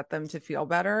going to get them to feel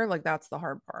better? Like, that's the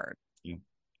hard part. Yeah.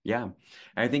 Yeah. And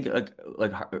I think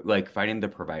like finding the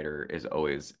provider is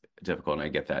always difficult, and I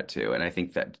get that too. And I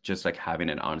think that just like having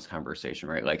an honest conversation,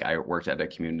 right? Like I worked at a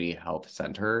community health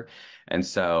center, and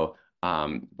so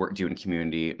work doing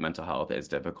community mental health is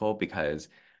difficult because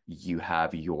you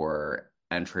have your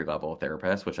entry level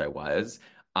therapist, which I was,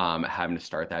 having to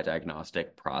start that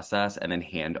diagnostic process and then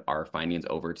hand our findings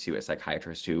over to a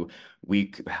psychiatrist who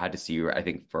had to see, I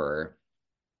think, for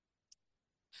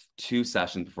 2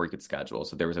 sessions before you could schedule.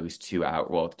 So there was at least 2 hours,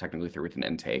 well, technically three with an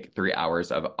intake, 3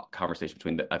 hours of conversation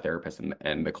between a therapist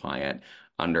and the client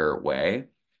underway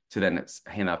to then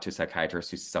hand off to a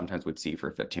psychiatrist who sometimes would see you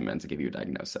for 15 minutes to give you a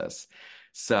diagnosis.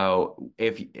 So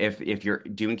if you're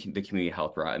doing the community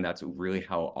health route, and that's really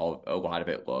how a lot of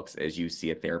it looks, is you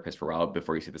see a therapist for a while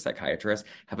before you see the psychiatrist,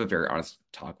 have a very honest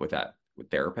talk with that with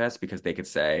therapist because they could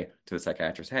say to the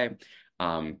psychiatrist, hey,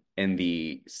 in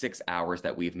the 6 hours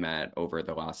that we've met over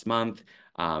the last month,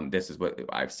 this is what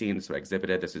I've seen, this is what I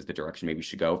exhibited, this is the direction maybe you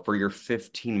should go for your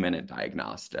 15-minute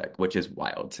diagnostic, which is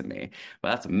wild to me. But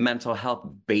that's mental health,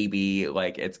 baby.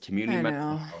 Like it's community I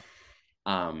mental know. health.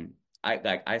 Um,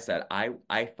 like I said,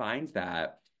 I find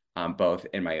that both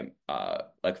in my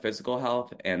like physical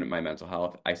health and my mental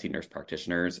health, I see nurse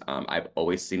practitioners. I've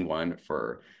always seen one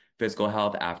for physical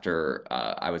health after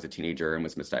I was a teenager and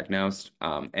was misdiagnosed.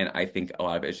 And I think a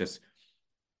lot of it is just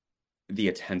the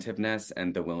attentiveness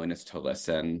and the willingness to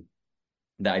listen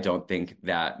that I don't think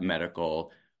that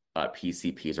medical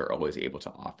PCPs are always able to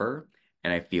offer.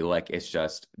 And I feel like it's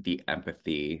just the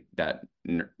empathy that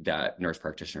nurse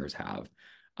practitioners have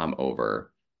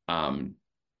over. And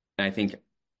I think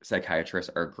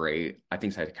psychiatrists are great. I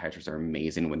think psychiatrists are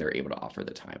amazing when they're able to offer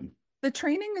the time. The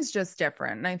training is just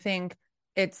different. And I think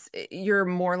you're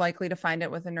more likely to find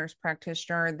it with a nurse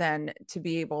practitioner than to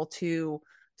be able to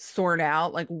sort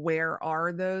out like where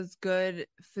are those good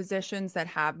physicians that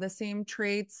have the same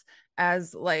traits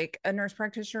as like a nurse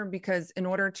practitioner, because in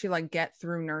order to like get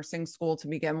through nursing school to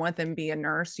begin with and be a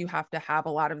nurse, you have to have a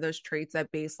lot of those traits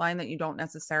at baseline that you don't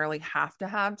necessarily have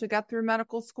to get through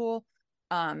medical school.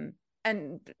 um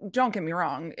and don't get me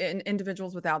wrong,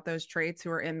 individuals without those traits who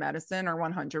are in medicine are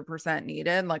 100%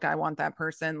 needed. Like I want that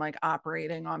person like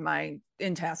operating on my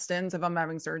intestines if I'm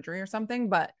having surgery or something.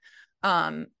 But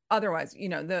otherwise,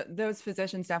 those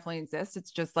physicians definitely exist.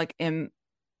 It's just like in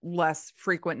less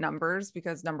frequent numbers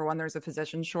because number one, there's a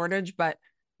physician shortage, but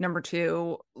number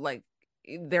two, like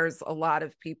there's a lot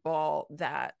of people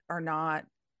that are not,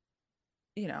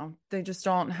 they just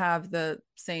don't have the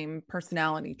same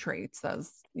personality traits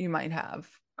as you might have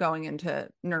going into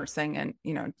nursing and,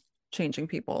 changing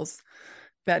people's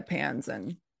bedpans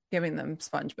and giving them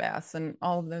sponge baths and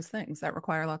all of those things that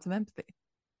require lots of empathy.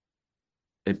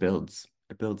 It builds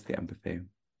the empathy.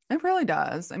 It really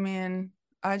does. I mean,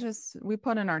 we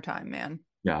put in our time, man.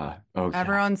 Yeah. Oh yeah.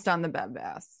 Everyone's done the bed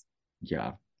baths.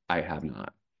 Yeah. I have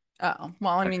not. Oh,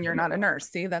 well, I I mean, could you're not a never. nurse.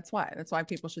 See, that's why. That's why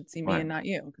people should see me What? and not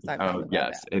you, because I've done Oh the bed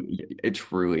yes. bath. It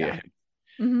truly Yeah. is.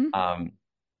 Mm-hmm. Um,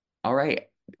 all right.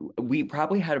 We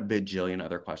probably had a bajillion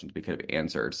other questions we could have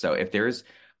answered. So if there's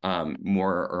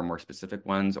more specific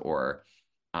ones or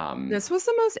um This was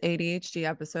the most ADHD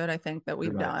episode I think that it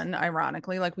we've was. done.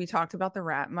 Ironically, like we talked about the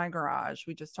rat in my garage.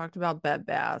 We just talked about bed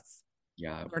baths.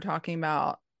 Yeah. We're talking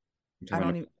about We're talking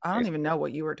about I don't face, even know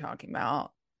what you were talking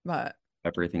about, but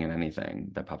everything and anything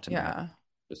that popped in my head. yeah.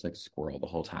 Just like squirrel the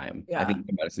whole time. I Yeah. think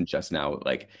the medicine just now,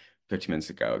 like 15 minutes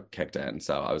ago, kicked in.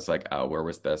 So I was like, oh, where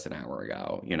was this an hour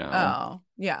ago? You know? Oh,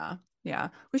 yeah. Yeah.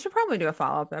 We should probably do a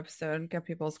follow-up episode, get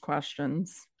people's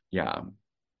questions. Yeah.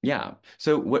 Yeah.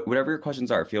 So whatever your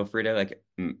questions are, feel free to like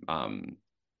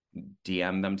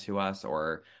DM them to us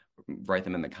or write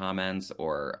them in the comments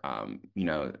or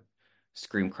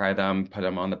scream cry them, put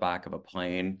them on the back of a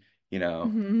plane,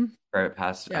 Hmm. right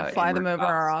past Yeah, fly them Amber's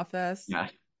over our house. office. Yeah.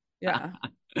 Yeah.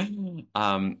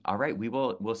 All right,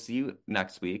 we'll see you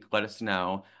next week. Let us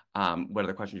know what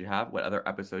other questions you have, what other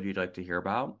episode you'd like to hear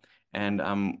about, and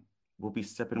we'll be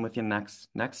sipping with you next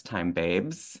time,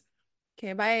 babes.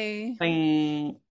 Okay, bye. Bye.